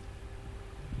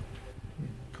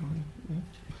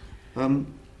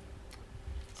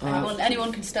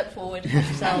 Anyone can step forward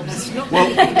themselves.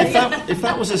 Well, if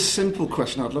that was a simple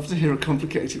question, I'd love to hear a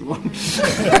complicated one.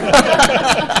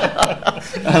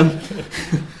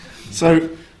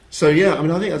 So yeah, I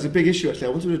mean, I think that's a big issue, actually. I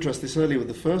wanted to address this earlier with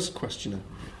the first questioner,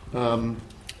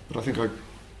 but I think I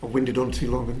winded on too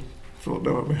long and thought,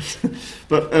 no, I won't.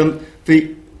 But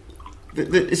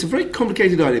it's a very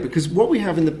complicated idea, because what we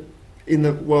have in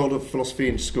the world of philosophy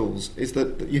in schools is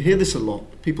that you hear this a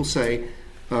lot. People say,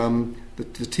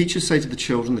 the teachers say to the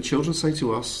children say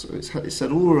to us, it's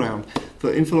said all around,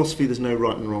 that in philosophy there's no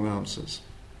right and wrong answers.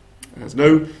 There's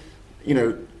no,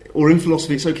 or in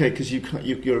philosophy it's okay because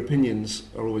your opinions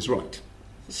are always right.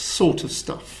 Sort of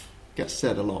stuff gets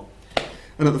said a lot.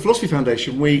 And at the Philosophy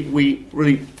Foundation, we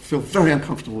really feel very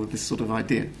uncomfortable with this sort of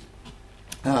idea.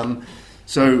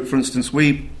 So, for instance,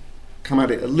 we come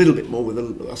at it a little bit more with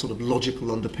a sort of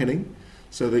logical underpinning,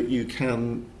 so that you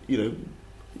can,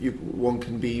 one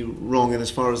can be wrong in as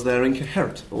far as they're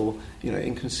incoherent or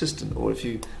inconsistent, or if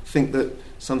you think that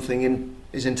something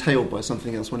is entailed by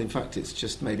something else when in fact it's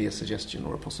just maybe a suggestion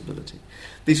or a possibility.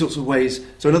 These sorts of ways.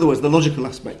 So in other words, the logical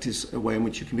aspect is a way in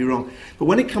which you can be wrong. But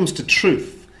when it comes to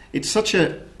truth, it's such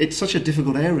a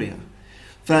difficult area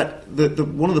that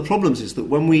one of the problems is that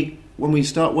when we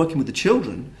start working with the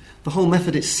children, the whole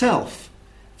method itself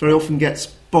very often gets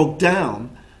bogged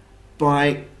down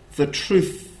by the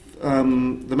truth, the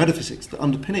metaphysics that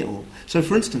underpin it all. So,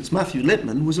 for instance, Matthew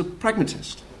Lipman was a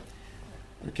pragmatist.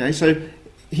 Okay, so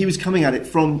he was coming at it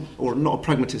from, or not a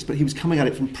pragmatist, but he was coming at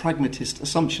it from pragmatist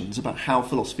assumptions about how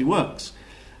philosophy works.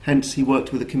 Hence, he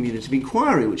worked with a community of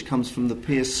inquiry, which comes from the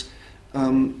Peirce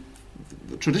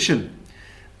tradition.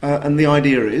 And the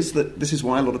idea is that this is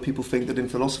why a lot of people think that in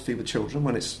philosophy with children,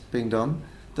 when it's being done,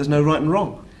 there's no right and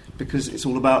wrong, because it's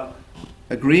all about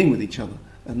agreeing with each other,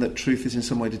 and that truth is in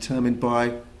some way determined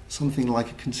by something like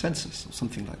a consensus or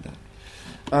something like that.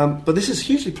 But this is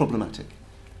hugely problematic.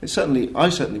 I certainly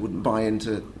wouldn't buy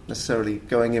into necessarily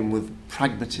going in with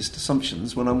pragmatist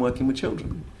assumptions when I'm working with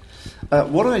children.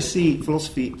 What I see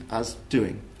philosophy as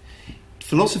doing,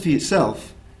 philosophy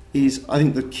itself is, I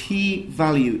think the key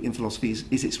value in philosophy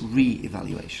is its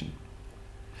re-evaluation.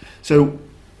 So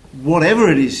whatever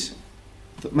it is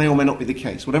that may or may not be the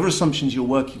case, whatever assumptions you're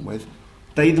working with,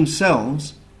 they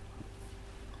themselves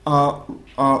are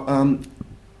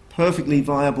perfectly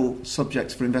viable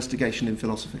subjects for investigation in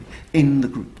philosophy, in the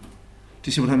group. Do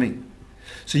you see what I mean?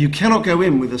 So you cannot go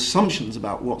in with assumptions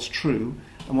about what's true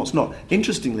and what's not.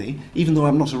 Interestingly, even though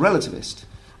I'm not a relativist,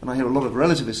 and I hear a lot of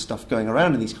relativist stuff going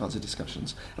around in these kinds of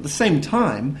discussions, at the same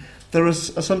time, there are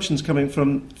assumptions coming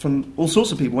from all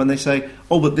sorts of people when they say,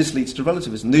 oh, but this leads to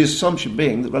relativism, the assumption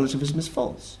being that relativism is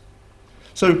false.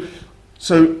 So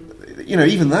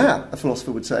even that, a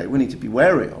philosopher would say, we need to be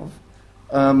wary of.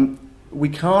 We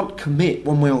can't commit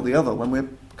one way or the other when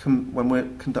we're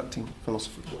conducting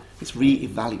philosophy. It's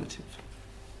re-evaluative.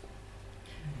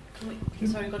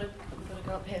 Sorry, we've got to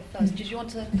go up here first. Did you want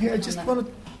to? Yeah, I just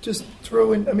want to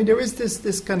throw in. I mean, there is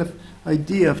this kind of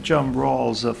idea of John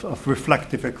Rawls of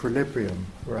reflective equilibrium,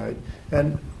 right?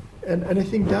 And I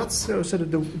think that's sort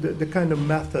of the kind of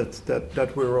method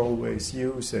that we're always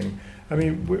using. I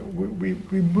mean,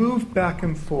 we move back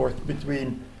and forth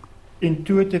between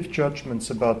intuitive judgments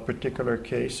about particular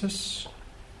cases,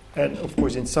 and of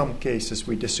course in some cases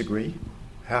we disagree.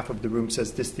 Half of the room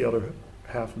says this, the other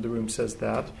half of the room says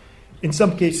that. In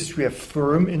some cases we have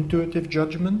firm intuitive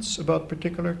judgments about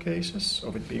particular cases,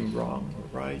 of it being wrong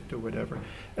or right or whatever.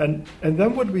 And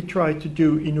then what we try to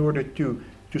do in order to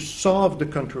solve the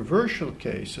controversial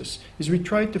cases is we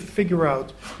try to figure out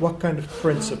what kind of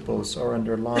principles are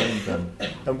underlying them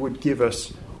and would give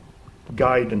us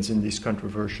guidance in these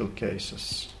controversial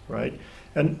cases, right?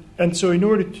 And so in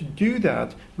order to do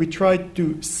that, we try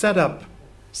to set up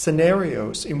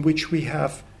scenarios in which we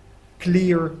have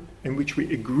in which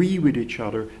we agree with each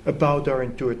other about our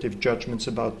intuitive judgments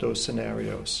about those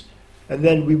scenarios. And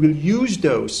then we will use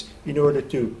those in order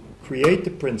to create the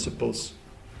principles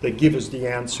that give us the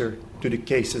answer to the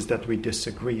cases that we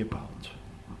disagree about,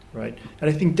 right? And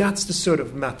I think that's the sort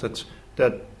of method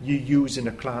that you use in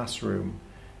a classroom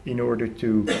in order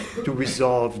to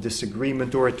resolve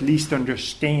disagreement, or at least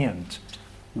understand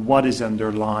what is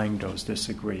underlying those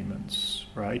disagreements,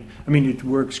 right? I mean, it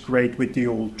works great with the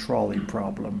old trolley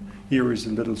problem. Here is a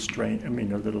little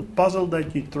little puzzle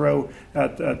that you throw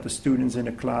at the students in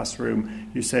a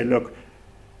classroom. You say, look,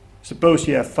 suppose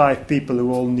you have 5 people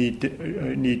who all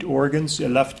need organs, a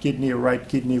left kidney, a right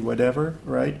kidney, whatever,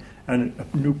 right? and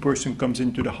a new person comes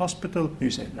into the hospital, you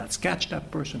say, let's catch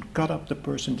that person, cut up the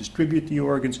person, distribute the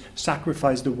organs,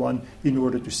 sacrifice the one in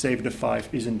order to save the 5.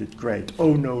 Isn't it great?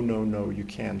 Oh, no, you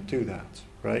can't do that,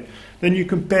 right? Then you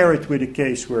compare it with a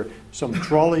case where some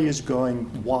trolley is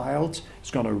going wild,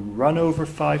 it's going to run over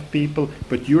 5 people,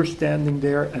 but you're standing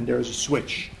there and there's a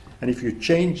switch. And if you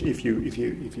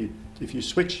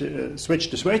switch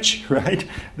the switch, right,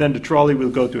 then the trolley will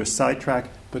go to a sidetrack,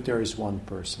 but there is one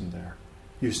person there.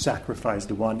 You sacrifice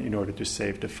the one in order to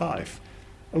save the 5.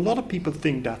 A lot of people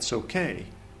think that's okay.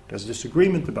 There's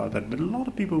disagreement about that, but a lot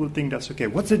of people will think that's okay.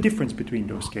 What's the difference between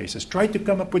those cases? Try to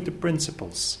come up with the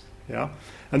principles. Yeah?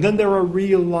 And then there are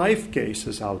real-life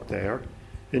cases out there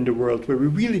in the world where we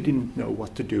really didn't know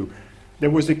what to do. There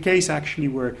was a case actually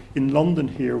where in London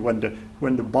here, when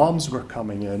the bombs were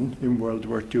coming in World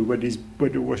War II, where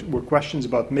there were questions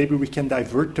about maybe we can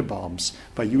divert the bombs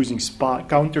by using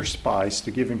counter spies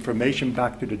to give information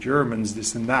back to the Germans,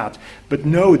 this and that. But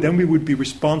no, then we would be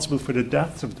responsible for the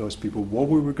deaths of those people. What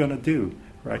were we going to do?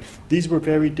 Right? These were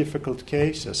very difficult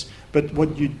cases. But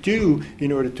what you do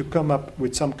in order to come up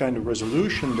with some kind of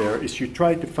resolution there is you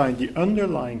try to find the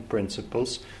underlying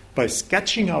principles by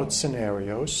sketching out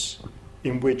scenarios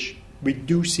in which we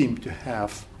do seem to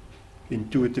have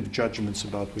intuitive judgments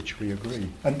about which we agree.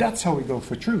 And that's how we go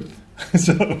for truth.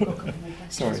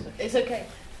 Sorry. It's okay.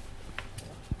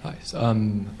 Hi, so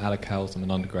I'm Alec Howells. I'm an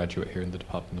undergraduate here in the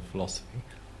Department of Philosophy.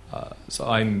 So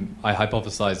I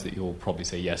hypothesize that you'll probably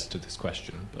say yes to this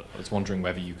question, but I was wondering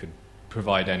whether you could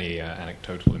provide any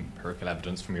anecdotal empirical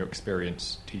evidence from your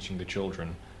experience teaching the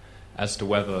children as to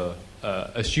whether,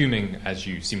 assuming, as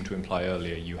you seem to imply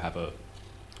earlier, you have a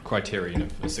criterion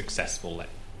of a successful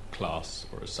class,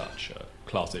 or as such,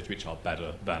 classes which are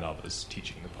better than others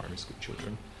teaching the primary school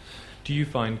children. Do you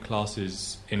find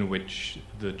classes in which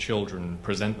the children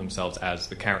present themselves as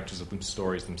the characters of the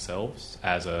stories themselves,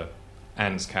 as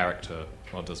Anne's character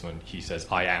does when he says,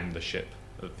 I am the ship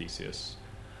of Theseus,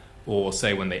 or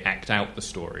say when they act out the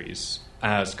stories,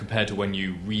 as compared to when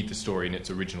you read the story in its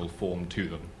original form to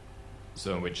them?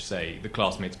 So in which, say, the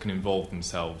classmates can involve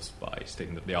themselves by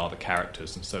stating that they are the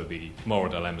characters, and so the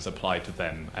moral dilemmas apply to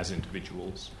them as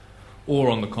individuals. Or,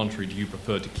 on the contrary, do you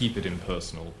prefer to keep it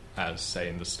impersonal, as, say,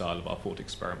 in the style of our thought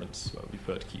experiments, where we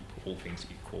prefer to keep all things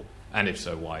equal? And if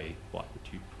so, why would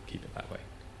you keep it that way?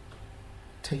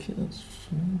 Take it as...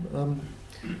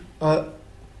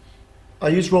 I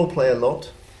use role play a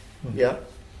lot,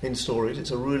 in stories.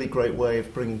 It's a really great way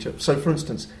of bringing... So, for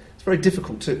instance, it's very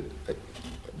difficult to...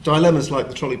 Dilemmas like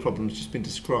the trolley problem has just been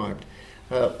described.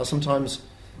 Sometimes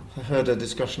I heard a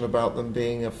discussion about them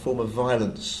being a form of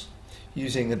violence.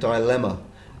 Using a dilemma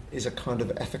is a kind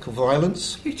of ethical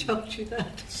violence. Who told you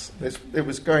that? It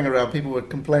was going around. People were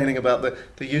complaining about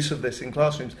the use of this in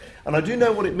classrooms. And I do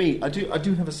know what it means. I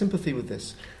do have a sympathy with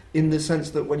this, in the sense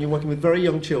that when you're working with very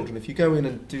young children, if you go in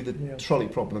and do the trolley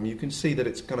problem, you can see that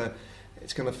it's going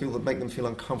to make them feel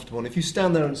uncomfortable. And if you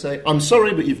stand there and say, I'm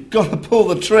sorry, but you've got to pull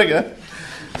the trigger...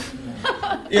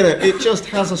 it just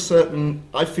has a certain...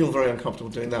 I feel very uncomfortable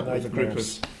doing that with a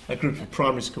group of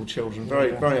primary school children.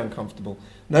 Very, very uncomfortable.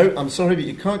 No, I'm sorry, but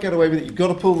you can't get away with it. You've got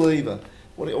to pull the lever,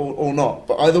 or not.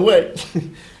 But either way.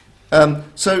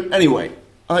 So anyway,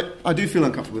 I do feel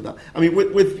uncomfortable with that. I mean,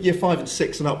 with year 5 and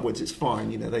 6 and upwards, it's fine.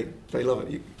 They love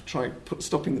it. You try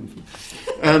stopping them.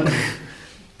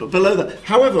 But below that,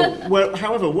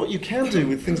 however, what you can do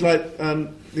with things like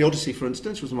the Odyssey, for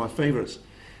instance, was one of my favourites,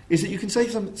 is that you can say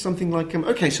something like,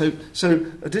 okay, so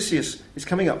Odysseus is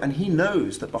coming up, and he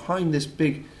knows that behind this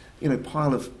big,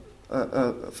 pile of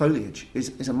foliage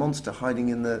is a monster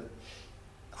hiding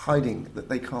that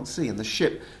they can't see, and the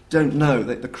ship don't know,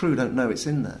 the crew don't know it's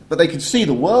in there, but they can see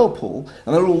the whirlpool,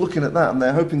 and they're all looking at that, and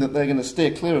they're hoping that they're going to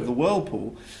steer clear of the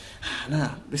whirlpool.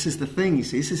 Now, this is the thing, you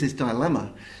see, this is his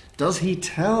dilemma. Does he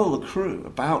tell the crew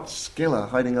about Scylla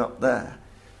hiding up there,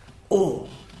 or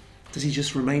does he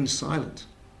just remain silent?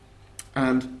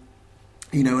 And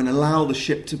allow the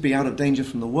ship to be out of danger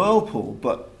from the whirlpool,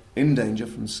 but in danger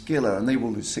from Scylla, and they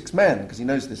will lose 6 men, because he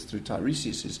knows this through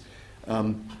Tiresias's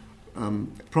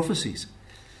prophecies.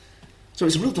 So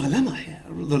it's a real dilemma here,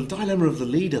 the dilemma of the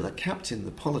leader, the captain,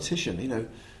 the politician.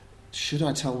 Should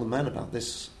I tell the men about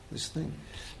this thing?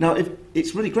 Now,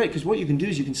 it's really great, because what you can do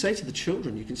is you can say to the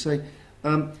children, you can say,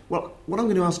 well, what I'm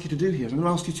going to ask you to do here is I'm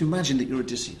going to ask you to imagine that you're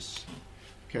Odysseus.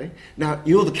 Okay? Now,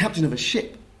 you're the captain of a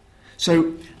ship.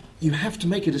 So you have to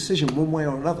make a decision one way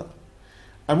or another.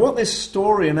 And what this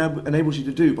story enables you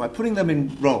to do, by putting them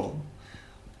in role,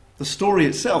 the story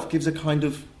itself gives a kind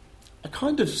of a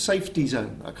kind of safety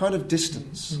zone, a kind of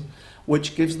distance,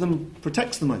 which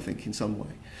protects them, I think, in some way.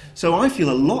 So I feel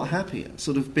a lot happier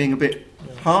sort of being a bit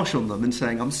harsh on them and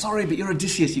saying, I'm sorry, but you're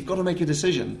Odysseus, you've got to make a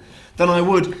decision, than I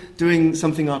would doing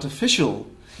something artificial.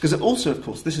 Because also, of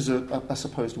course, this is a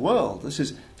supposed world. This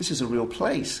is a real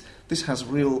place. This has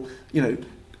real,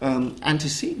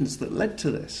 antecedents that led to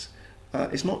this.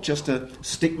 It's not just a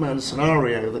stickman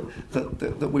scenario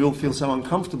that we all feel so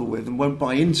uncomfortable with and won't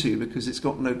buy into because it's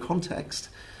got no context.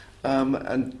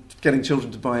 And getting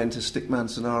children to buy into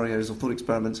stickman scenarios or thought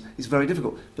experiments is very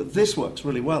difficult. But this works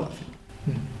really well, I think.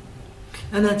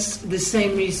 And that's the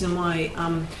same reason why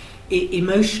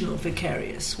emotional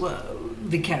vicariousness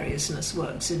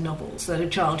works in novels. That a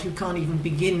child who can't even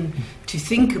begin to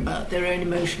think about their own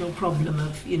emotional problem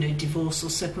of, divorce or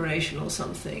separation or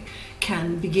something,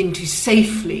 can begin to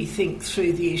safely think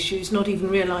through the issues, not even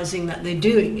realising that they're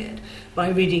doing it, by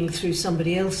reading through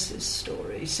somebody else's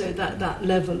story. So that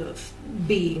level of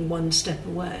being one step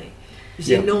away is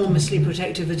enormously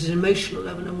protective at an emotional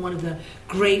level, and one of the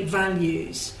great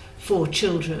values for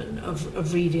children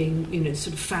of reading,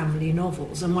 sort of family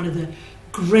novels. And one of the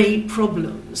great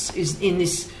problems is in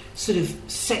this sort of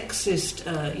sexist,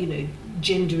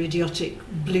 gender idiotic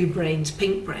blue brains,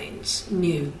 pink brains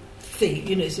new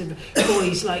thing. Sort of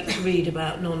boys like to read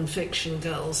about non-fiction,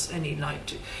 girls only like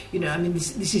to,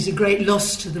 this is a great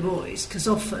loss to the boys, because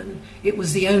often it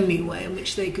was the only way in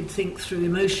which they could think through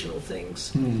emotional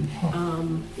things.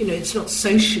 It's not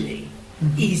socially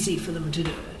easy for them to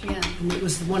do it. Yeah. And it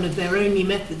was one of their only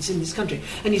methods in this country.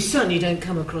 And you certainly don't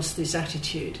come across this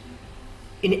attitude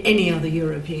in any other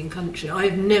European country. I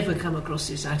have never come across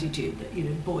this attitude that,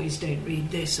 boys don't read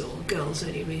this or girls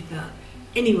only read that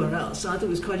anywhere else. I thought it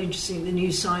was quite interesting, the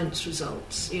new science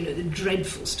results, the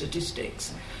dreadful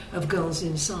statistics of girls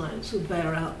in science will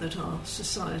bear out that our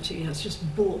society has just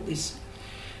bought this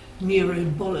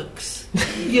neurobollocks,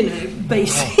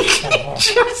 basically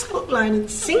just hook, line and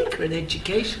sinker in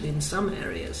education in some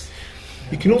areas.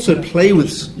 You can also play with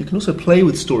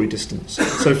story distance.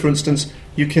 So, for instance,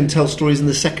 you can tell stories in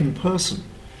the second person,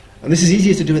 and this is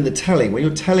easier to do in the telling. When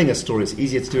you're telling a story, it's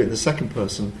easier to do it in the second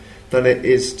person than it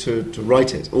is to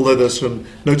write it. Although there's some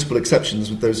notable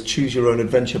exceptions with those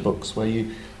choose-your-own-adventure books where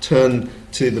you turn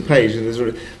to the page,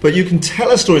 but you can tell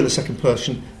a story in the second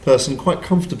person quite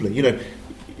comfortably.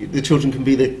 The children can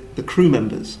be the crew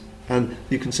members, and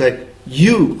you can say,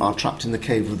 you are trapped in the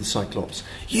cave of the Cyclops.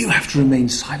 You have to remain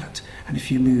silent, and if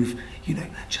you move,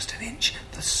 just an inch,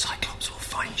 the Cyclops will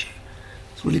find you.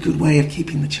 It's a really good way of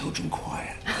keeping the children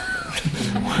quiet.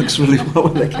 It works really well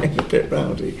when they're getting a bit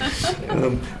rowdy.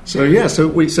 So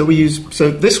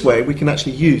this way we can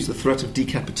actually use the threat of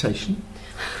decapitation,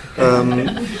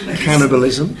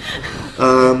 cannibalism.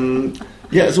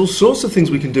 There's all sorts of things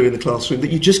we can do in the classroom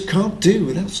that you just can't do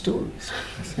without stories.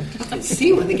 I can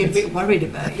see what they get a bit worried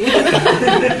about.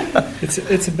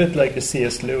 It's a bit like the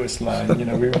C.S. Lewis line,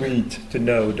 we read to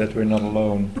know that we're not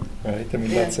alone, right?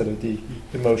 That's sort of the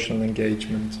emotional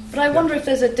engagement. But I wonder if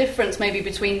there's a difference maybe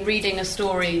between reading a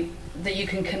story that you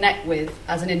can connect with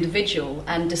as an individual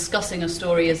and discussing a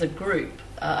story as a group.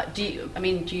 Do you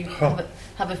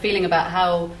have a feeling about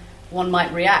how one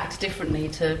might react differently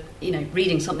to,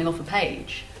 reading something off a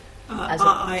page?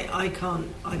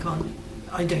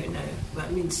 I don't know.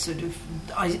 That means sort of.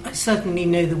 I certainly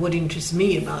know that what interests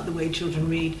me about the way children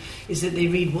read is that they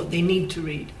read what they need to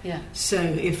read. Yeah. So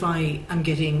if I am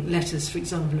getting letters, for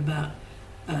example, about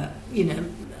a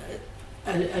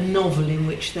novel in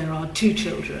which there are two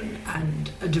children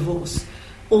and a divorce,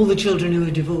 all the children who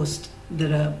are divorced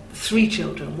that are 3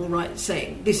 children will write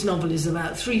saying this novel is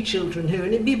about 3 children who,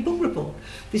 and it'd be a book report.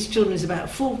 This children is about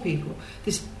 4 people.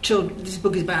 This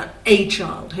book is about a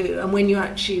child who, and when you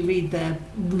actually read their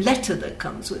letter that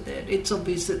comes with it, it's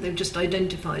obvious that they've just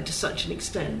identified to such an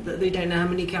extent that they don't know how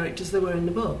many characters there were in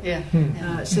the book. Yeah.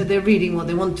 So they're reading what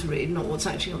they want to read, not what's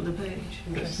actually on the page.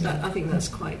 I think that's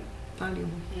quite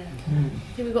valuable. Yeah. I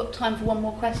think we've got time for one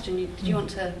more question. Did you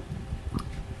want to?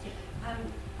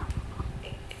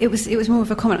 It was more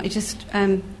of a comment. I just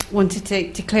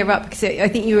wanted to clear up, because I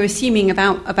think you were assuming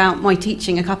about my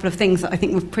teaching a couple of things that I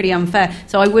think were pretty unfair.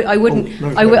 So I wouldn't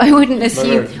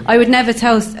assume. No. I would never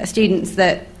tell students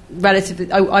that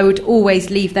relatively. I would always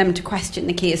leave them to question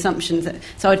the key assumptions.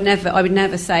 So I would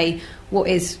never say what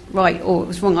is right or what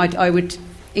was wrong. I would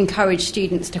encourage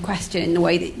students to question in the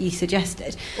way that you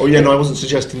suggested. Oh yeah, no, I wasn't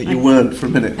suggesting that you weren't for a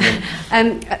minute. No.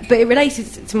 But it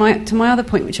related to my other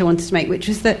point, which I wanted to make, which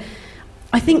was that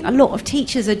I think a lot of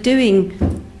teachers are doing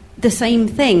the same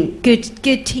thing.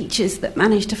 Good teachers that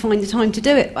manage to find the time to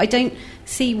do it. I don't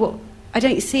see what I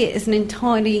don't see it as an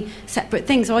entirely separate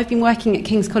thing. So I've been working at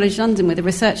King's College London with a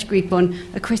research group on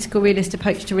a critical realist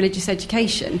approach to religious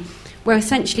education, where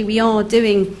essentially we are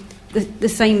doing the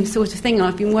same sort of thing. And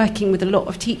I've been working with a lot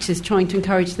of teachers trying to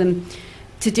encourage them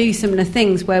to do similar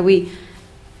things where we...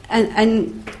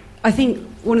 And I think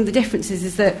one of the differences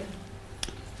is that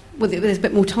there's a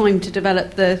bit more time to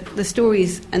develop the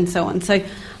stories and so on. So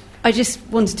I just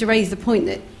wanted to raise the point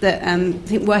that I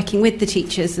think working with the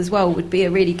teachers as well would be a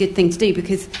really good thing to do,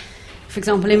 because, for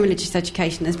example, in religious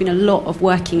education there's been a lot of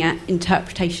working at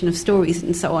interpretation of stories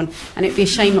and so on, and it'd be a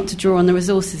shame not to draw on the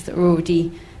resources that are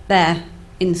already there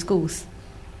in schools.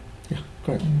 Yeah,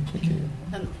 great. Thank you.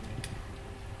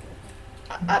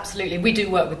 Absolutely. We do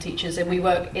work with teachers, and we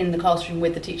work in the classroom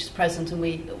with the teachers present, and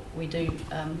we do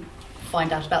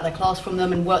find out about their class from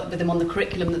them and work with them on the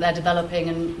curriculum that they're developing,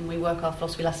 and we work our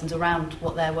philosophy lessons around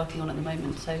what they're working on at the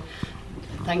moment. So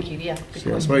thank you. Yeah, good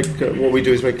so it's very, what we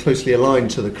do is very closely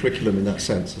aligned to the curriculum in that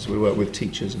sense as we work with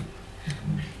teachers.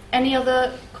 Any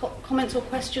other comments or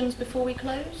questions before we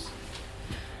close?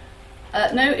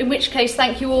 No, in which case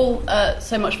thank you all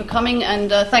so much for coming,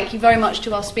 and thank you very much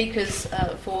to our speakers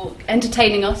for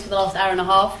entertaining us for the last hour and a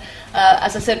half.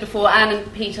 As I said before, Anne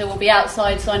and Peter will be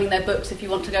outside signing their books if you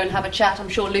want to go and have a chat. I'm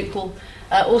sure Luke will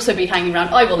also be hanging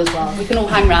around. I will as well. We can all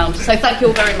hang around. So thank you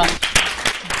all very much.